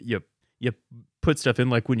of you put stuff in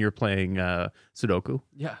like when you're playing Sudoku.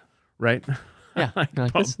 Yeah. Right. Yeah.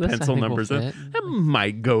 Like this pencil numbers in. It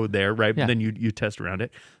might go there, right? Yeah. But then you test around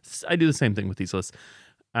it. I do the same thing with these lists.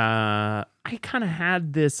 I kind of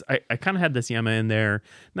had this. I kind of had this Yema in there.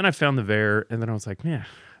 Then I found the Vare, and then I was like, man,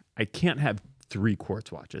 I can't have 3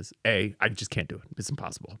 quartz watches. I just can't do it. It's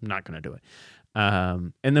impossible. I'm not going to do it.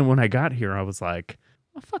 And then when I got here, I was like,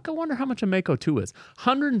 oh, fuck, I wonder how much a Mako 2 is.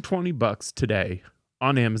 $120 today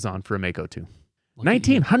on Amazon for a Mako 2.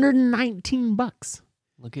 $119.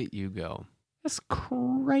 Look at you go. That's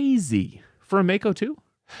crazy. For a Mako too?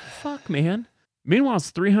 Fuck, man. Meanwhile,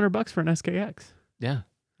 it's $300 for an SKX. Yeah.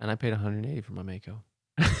 And I paid $180 for my Mako.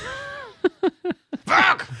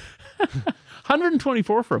 Fuck!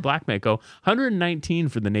 124 for a black Mako, 119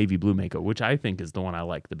 for the navy blue Mako, which I think is the one I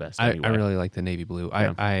like the best. Anyway. I really like the navy blue.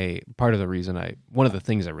 Yeah. I part of the reason one of the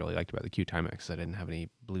things I really liked about the Q-Timex is I didn't have any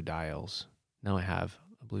blue dials. Now I have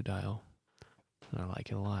a blue dial. And I like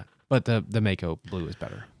it a lot. But the Mako blue is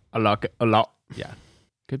better. I like it a lot. Yeah.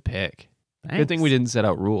 Good pick. Thanks. Good thing we didn't set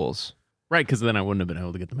out rules. Right, because then I wouldn't have been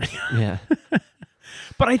able to get the Mako. Yeah.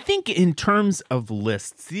 But I think in terms of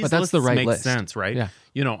lists, these But that's lists the right make list. sense, right? Yeah.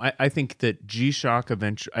 You know, I think that G-Shock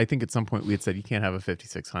eventually, I think at some point we had said you can't have a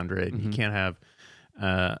 5600, you can't have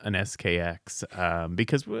an SKX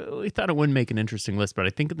because we thought it wouldn't make an interesting list. But I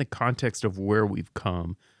think in the context of where we've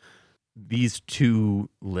come, these two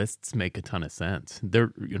lists make a ton of sense.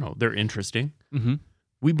 They're interesting. Mm-hmm.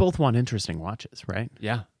 We both want interesting watches, right?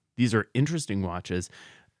 Yeah. These are interesting watches.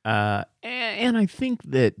 And I think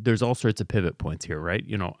that there's all sorts of pivot points here, right?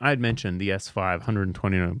 You know, I'd mentioned the S5,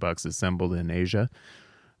 $129 assembled in Asia.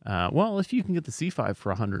 Well, if you can get the C5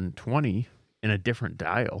 for $120 in a different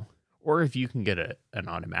dial, or if you can get an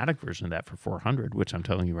automatic version of that for $400, which I'm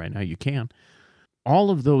telling you right now you can,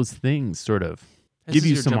 all of those things sort of give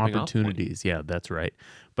you some opportunities. Yeah, that's right.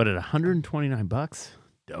 But at $129,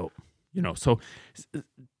 dope. You know, so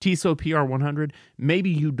Tissot PR100, maybe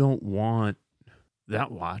you don't want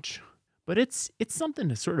that watch, but it's something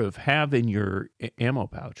to sort of have in your ammo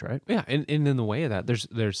pouch, right? Yeah, and in the way of that,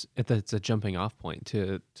 it's a jumping off point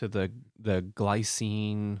to the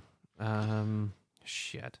glycine.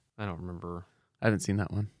 Shit, I don't remember. I haven't seen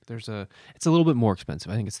that one. It's a little bit more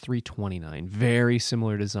expensive. I think it's $329. Very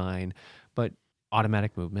similar design, but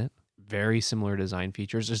automatic movement. Very similar design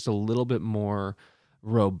features. Just a little bit more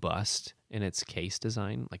robust in its case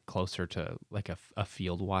design, like closer to like a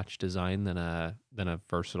field watch design than a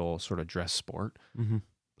versatile sort of dress sport. Mm-hmm.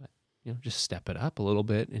 But just step it up a little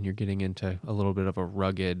bit, and you're getting into a little bit of a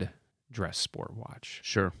rugged dress sport watch.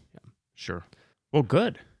 Sure, sure. Well,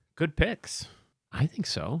 good picks. I think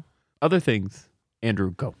so. Other things, Andrew,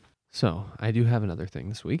 go. So I do have another thing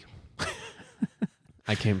this week.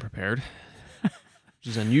 I came prepared, which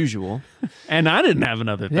is unusual. And I didn't have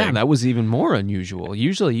another thing. Yeah, that was even more unusual.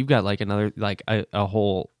 Usually you've got like another, like a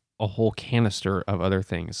whole canister of other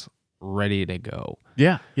things ready to go.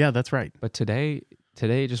 Yeah, that's right. But today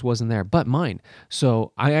it just wasn't there. But mine.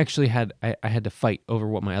 So I actually had to fight over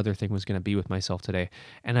what my other thing was going to be with myself today,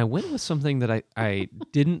 and I went with something that I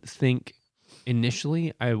didn't think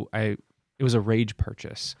initially. It was a rage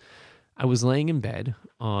purchase. I was laying in bed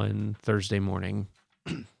on Thursday morning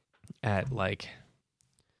at like,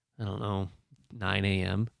 I don't know, 9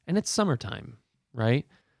 a.m. and it's summertime, right?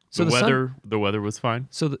 So the weather was fine.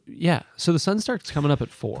 So the sun starts coming up at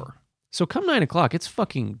 4. So come 9 o'clock, it's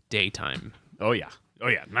fucking daytime. Oh yeah.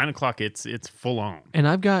 9 o'clock, it's full on. And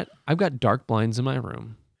I've got dark blinds in my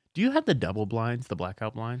room. Do you have the double blinds, the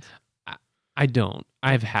blackout blinds? I don't.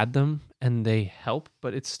 I've had them and they help,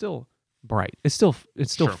 but it's still bright. It's still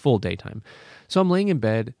sure. Full daytime. So I'm laying in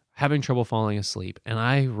bed having trouble falling asleep, and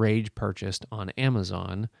I rage purchased on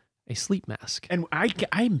Amazon a sleep mask. And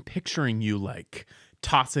I'm picturing you like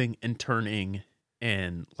tossing and turning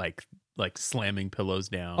and like slamming pillows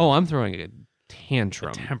down. Oh, I'm throwing a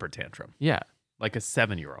tantrum. A temper tantrum. Yeah. Like a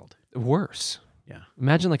 7-year-old. Worse. Yeah.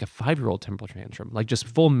 Imagine like a 5-year-old temper tantrum, like just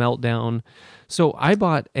full meltdown. So I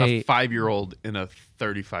bought a 5-year-old in a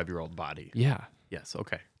 35-year-old body. Yeah. Yes.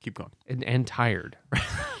 Okay. Keep going. And tired.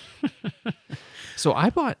 So I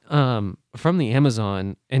bought from the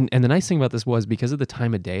Amazon, and the nice thing about this was because of the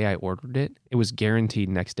time of day I ordered it, it was guaranteed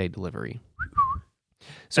next day delivery.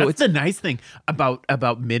 So it's the nice thing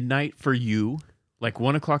about midnight for you, like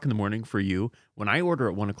 1 o'clock in the morning for you. When I order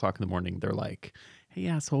at 1 o'clock in the morning, they're like, "Hey,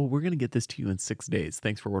 asshole, we're gonna get this to you in 6 days.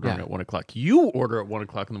 Thanks for ordering at 1 o'clock." You order at 1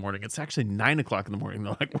 o'clock in the morning. It's actually 9 o'clock in the morning.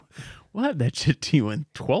 They're like, "We'll have that shit to you in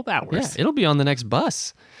 12 hours." Yeah, it'll be on the next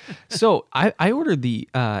bus. So I ordered the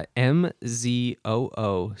MZOO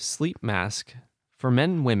sleep mask for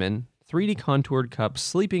men and women. 3D contoured cup,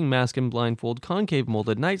 sleeping mask and blindfold, concave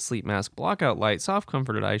molded night sleep mask, blockout light, soft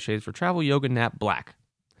comforted eye shades for travel, yoga, nap, black.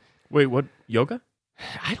 Wait, what? Yoga?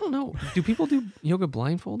 I don't know. Do people do yoga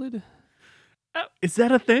blindfolded? Is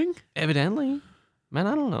that a thing? Evidently. Man,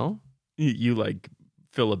 I don't know. You like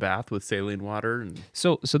fill a bath with saline water and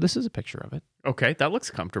So this is a picture of it. Okay, that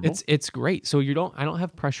looks comfortable. It's great. So I don't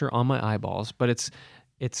have pressure on my eyeballs, but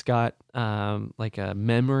it's got like a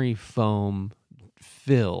memory foam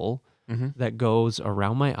fill that goes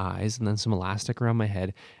around my eyes and then some elastic around my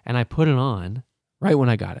head, and I put it on right when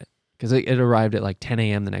I got it because it arrived at like 10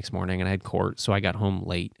 a.m. the next morning, and I had court, so I got home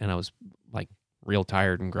late, and I was like real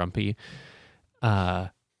tired and grumpy. And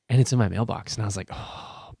it's in my mailbox, and I was like,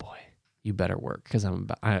 oh boy, you better work, because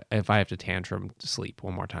if I have to tantrum to sleep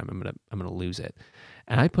one more time, I'm gonna lose it.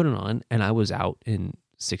 And I put it on, and I was out in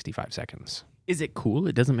 65 seconds. Is it cool?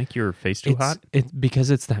 It doesn't make your face too hot? Because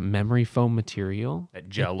it's that memory foam material. That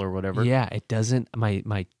gel or whatever? Yeah, it doesn't,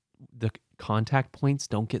 the contact points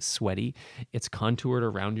don't get sweaty. It's contoured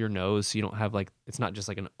around your nose, so you don't have like, it's not just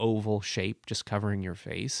like an oval shape just covering your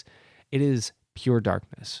face. It is pure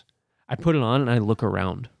darkness. I put it on and I look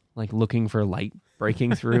around, like looking for light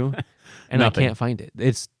breaking through, and I can't find it.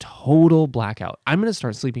 It's total blackout. I'm going to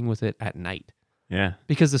start sleeping with it at night. Yeah.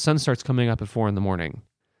 Because the sun starts coming up at 4 a.m.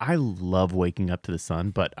 I love waking up to the sun,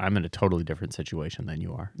 but I'm in a totally different situation than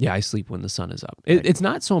you are. Yeah, I sleep when the sun is up. It's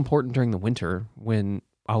not so important during the winter when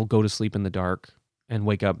I'll go to sleep in the dark and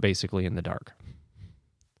wake up basically in the dark.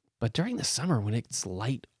 But during the summer, when it's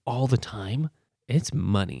light all the time, it's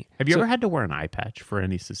money. Have you ever had to wear an eye patch for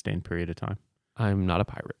any sustained period of time? I'm not a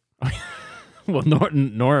pirate. Well,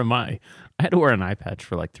 nor am I. I had to wear an eye patch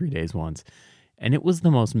for like 3 days once, and it was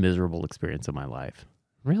the most miserable experience of my life.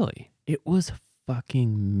 Really? It was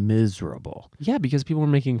fucking miserable. Yeah, because people were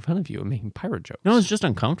making fun of you and making pirate jokes. No, it's just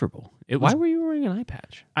uncomfortable. Why were you wearing an eye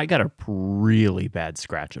patch? I got a really bad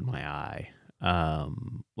scratch in my eye.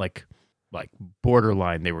 Like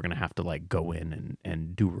borderline, they were going to have to like go in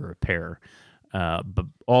and do a repair. But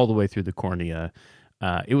all the way through the cornea,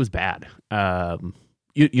 it was bad.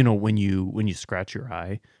 You know, when you scratch your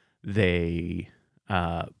eye, they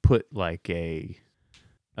put like a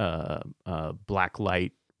black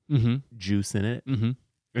light juice in it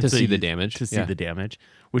to see the damage. See the damage,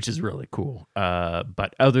 which is really cool.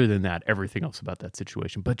 But other than that, everything else about that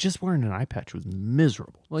situation. But just wearing an eye patch was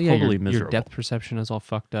miserable. Well, yeah, totally your miserable. depth perception is all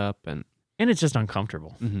fucked up, and it's just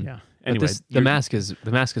uncomfortable. Yeah. Anyway, the mask is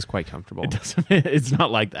quite comfortable. It's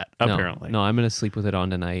not like that apparently. No, I'm gonna sleep with it on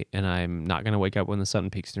tonight, and I'm not gonna wake up when the sun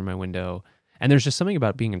peeks through my window. And there's just something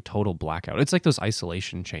about being in total blackout. It's like those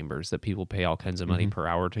isolation chambers that people pay all kinds of money per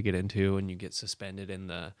hour to get into, and you get suspended in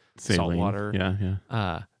the salt water.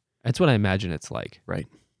 Yeah. That's what I imagine it's like. Right.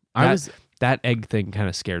 That egg thing kind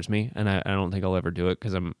of scares me, and I don't think I'll ever do it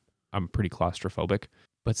because I'm pretty claustrophobic.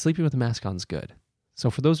 But sleeping with a mask on is good.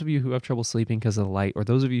 So for those of you who have trouble sleeping because of the light, or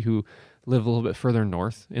those of you who live a little bit further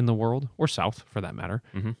north in the world, or south for that matter,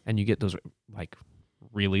 and you get those like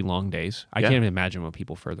really long days. I can't even imagine what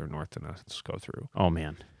people further north than us go through. Oh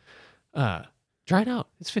man. Try it out.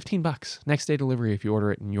 It's $15. Next day delivery if you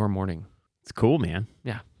order it in your morning. It's cool, man.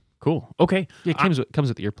 Yeah. Comes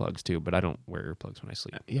with earplugs too, but I don't wear earplugs when I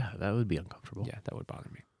sleep. Yeah, that would be uncomfortable. Yeah, that would bother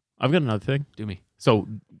me. I've got another thing. Do me. So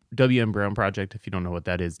W.M. Brown Project, if you don't know what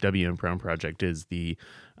that is, W.M. Brown Project is the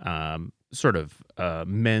sort of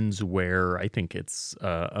menswear. I think it's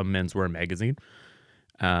a menswear magazine.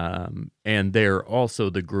 And they're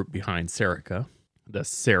also the group behind Serica, the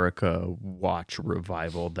Serica watch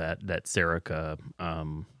revival, that Serica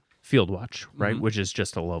Field Watch, right? Which is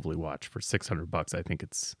just a lovely watch for $600. I think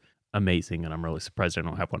it's amazing, and I'm really surprised I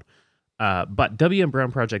don't have one. But W.M.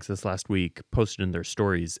 Brown Projects this last week posted in their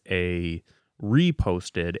stories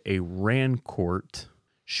reposted a Rancourt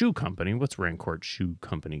shoe company. What's Rancourt shoe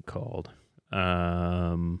company called?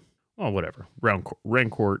 Well, whatever.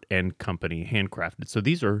 Rancourt and Company, handcrafted. So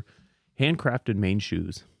these are handcrafted Maine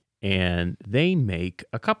shoes, and they make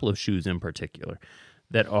a couple of shoes in particular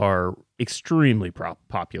that are extremely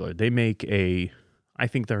popular. They make I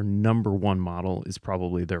think their number one model is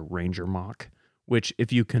probably their Ranger Mock, which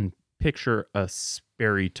if you can picture a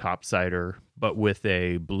Sperry topsider, but with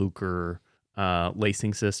a Blucher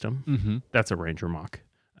lacing system, that's a Ranger Mock.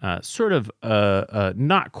 Sort of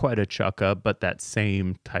not quite a Chukka, but that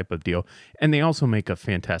same type of deal. And they also make a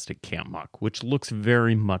fantastic Camp Mock, which looks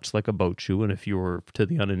very much like a boat shoe. And if you were to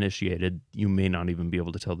the uninitiated, you may not even be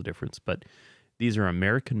able to tell the difference. But these are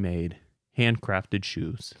American-made, handcrafted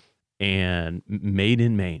shoes, and made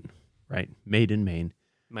in Maine, right? Made in Maine.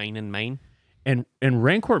 Maine in Maine. And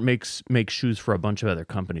Rancourt makes shoes for a bunch of other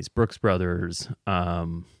companies, Brooks Brothers,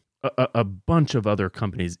 a bunch of other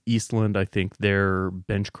companies. Eastland, I think their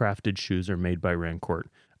bench-crafted shoes are made by Rancourt.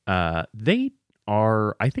 They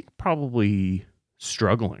are, I think, probably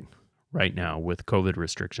struggling right now with COVID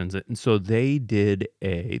restrictions. And so they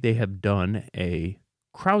have done a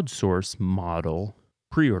crowdsource model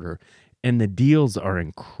pre-order, and the deals are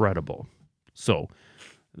incredible. So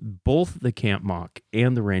both the Camp Mock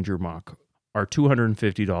and the Ranger Mock are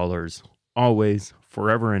 $250, always,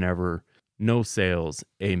 forever and ever. No sales,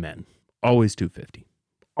 amen. Always $250,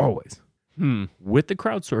 always. With the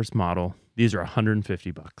crowdsource model, these are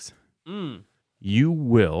 $150. You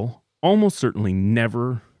will almost certainly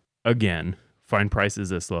never again find prices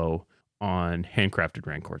this low on handcrafted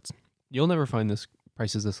Rancourts. You'll never find this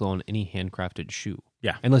prices this low on any handcrafted shoe.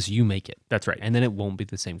 Yeah. Unless you make it. That's right. And then it won't be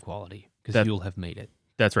the same quality because you'll have made it.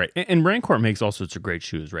 That's right. And Rancourt makes all sorts of great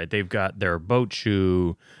shoes, right? They've got their boat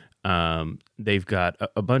shoe. They've got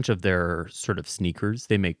a bunch of their sort of sneakers.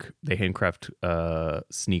 They handcraft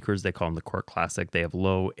sneakers. They call them the Court Classic. They have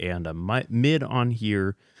low and a mid on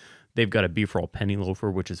here. They've got a beef roll penny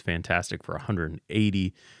loafer, which is fantastic for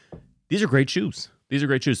 $180. These are great shoes.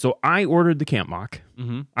 So I ordered the Camp Mock.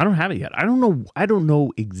 Mm-hmm. I don't have it yet. I don't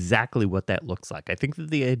know exactly what that looks like. I think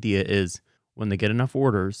that the idea is when they get enough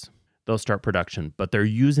orders, they'll start production. But they're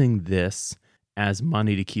using this as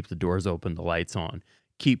money to keep the doors open, the lights on,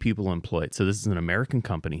 keep people employed. So this is an American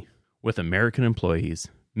company with American employees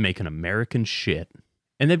making American shit.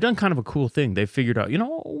 And they've done kind of a cool thing. They've figured out,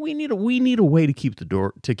 we need a way to keep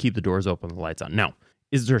the doors open, the lights on. Now,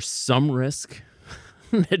 is there some risk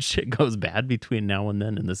that shit goes bad between now and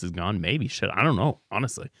then and this is gone? Maybe. Shit, I don't know.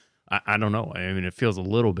 Honestly, I don't know. I mean, it feels a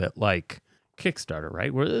little bit like Kickstarter,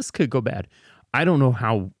 right? Where this could go bad. I don't know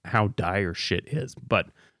how dire shit is, but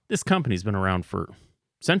this company's been around for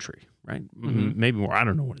a century, right? Mm-hmm. Maybe more. I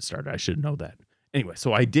don't know when it started. I should know that. Anyway,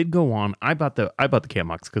 so I did go on. I bought the Cam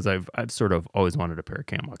Mocs because I've sort of always wanted a pair of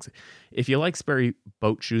Cam Mocs. If you like Sperry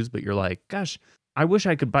boat shoes, but you're like, gosh, I wish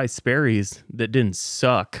I could buy Sperry's that didn't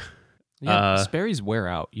suck. Yeah, Sperry's wear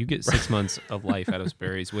out. You get 6 months of life out of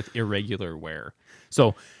Sperry's with irregular wear.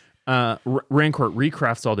 So Rancourt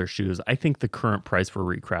recrafts all their shoes. I think the current price for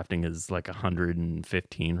recrafting is like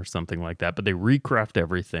 $115 or something like that, but they recraft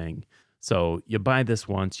everything. So you buy this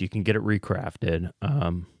once, you can get it recrafted.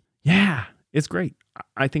 Yeah, it's great.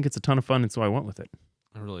 I think it's a ton of fun, and so I went with it.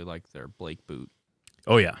 I really like their Blake boot.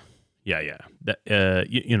 Oh, yeah. Yeah. That,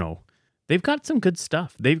 they've got some good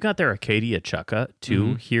stuff. They've got their Acadia Chukka,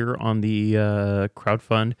 too, here on the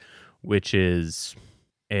crowdfund, which is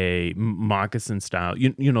a moccasin style.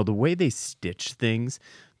 The way they stitch things,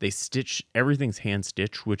 everything's hand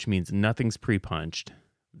stitched, which means nothing's pre-punched.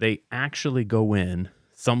 They actually go in,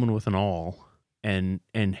 someone with an awl, and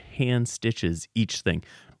hand stitches each thing.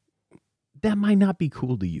 That might not be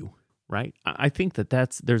cool to you, right? I think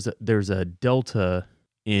there's a delta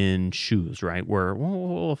in shoes, right? Where,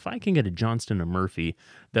 well, if I can get a Johnston & Murphy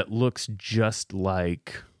that looks just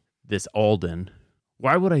like this Alden,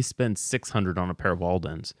 why would I spend $600 on a pair of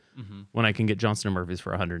Aldens when I can get Johnston & Murphys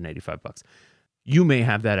for $185? You may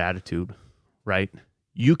have that attitude, right?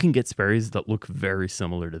 You can get Sperry's that look very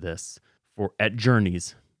similar to this at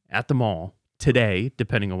Journeys at the mall today,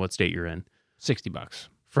 depending on what state you're in. $60.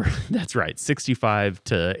 That's right, $65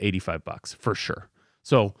 to $85 for sure.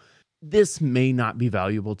 So this may not be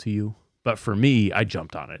valuable to you, but for me, I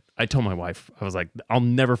jumped on it. I told my wife, I was like, I'll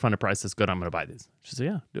never find a price this good. I'm going to buy these. She said,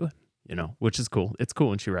 yeah, do it. Which is cool. It's cool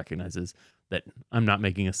when she recognizes that I'm not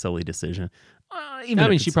making a silly decision.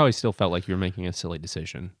 She probably still felt like you were making a silly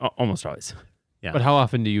decision. Almost always. Yeah. But how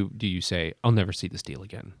often do you say, I'll never see this deal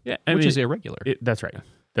again? Yeah, which is irregular. That's right.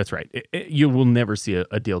 That's right. You will never see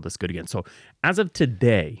a deal this good again. So as of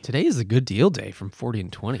today... Today is a good deal day from 40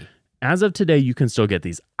 and 20. As of today, you can still get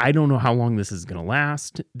these. I don't know how long this is going to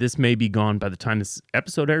last. This may be gone by the time this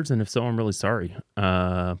episode airs, and if so, I'm really sorry.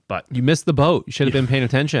 But you missed the boat. You should have been paying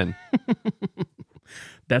attention.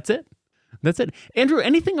 That's it. Andrew,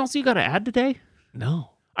 anything else you got to add today? No.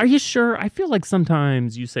 Are you sure? I feel like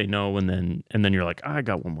sometimes you say no, and then you're like, I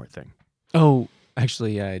got one more thing. Oh,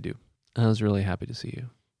 actually, yeah, I do. I was really happy to see you.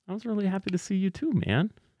 I was really happy to see you too,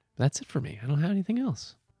 man. That's it for me. I don't have anything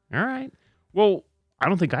else. All right. Well, I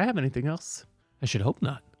don't think I have anything else. I should hope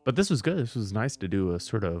not. But this was good. This was nice to do a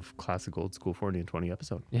sort of classic old school 40 and 20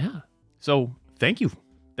 episode. Yeah. So thank you.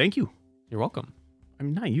 You're welcome. I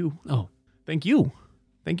mean, not you. Oh, thank you.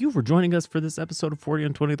 Thank you for joining us for this episode of 40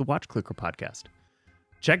 and 20, the Watch Clicker podcast.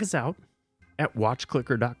 Check us out at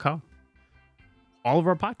watchclicker.com. All of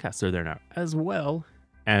our podcasts are there now, as well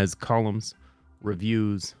as columns,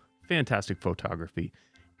 reviews, fantastic photography,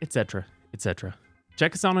 etc., etc.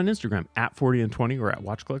 Check us out on Instagram at 40 and 20 or at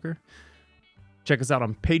WatchClicker. Check us out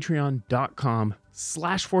on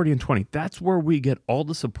patreon.com/40 and 20. That's where we get all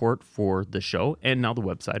the support for the show and now the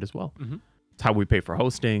website as well. Mm-hmm. It's how we pay for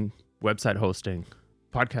hosting, website hosting,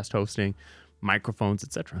 podcast hosting, microphones,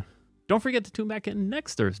 etc. Don't forget to tune back in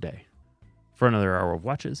next Thursday for another hour of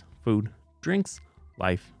watches, food, drinks,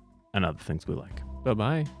 life, and other things we like.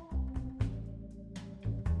 Bye-bye.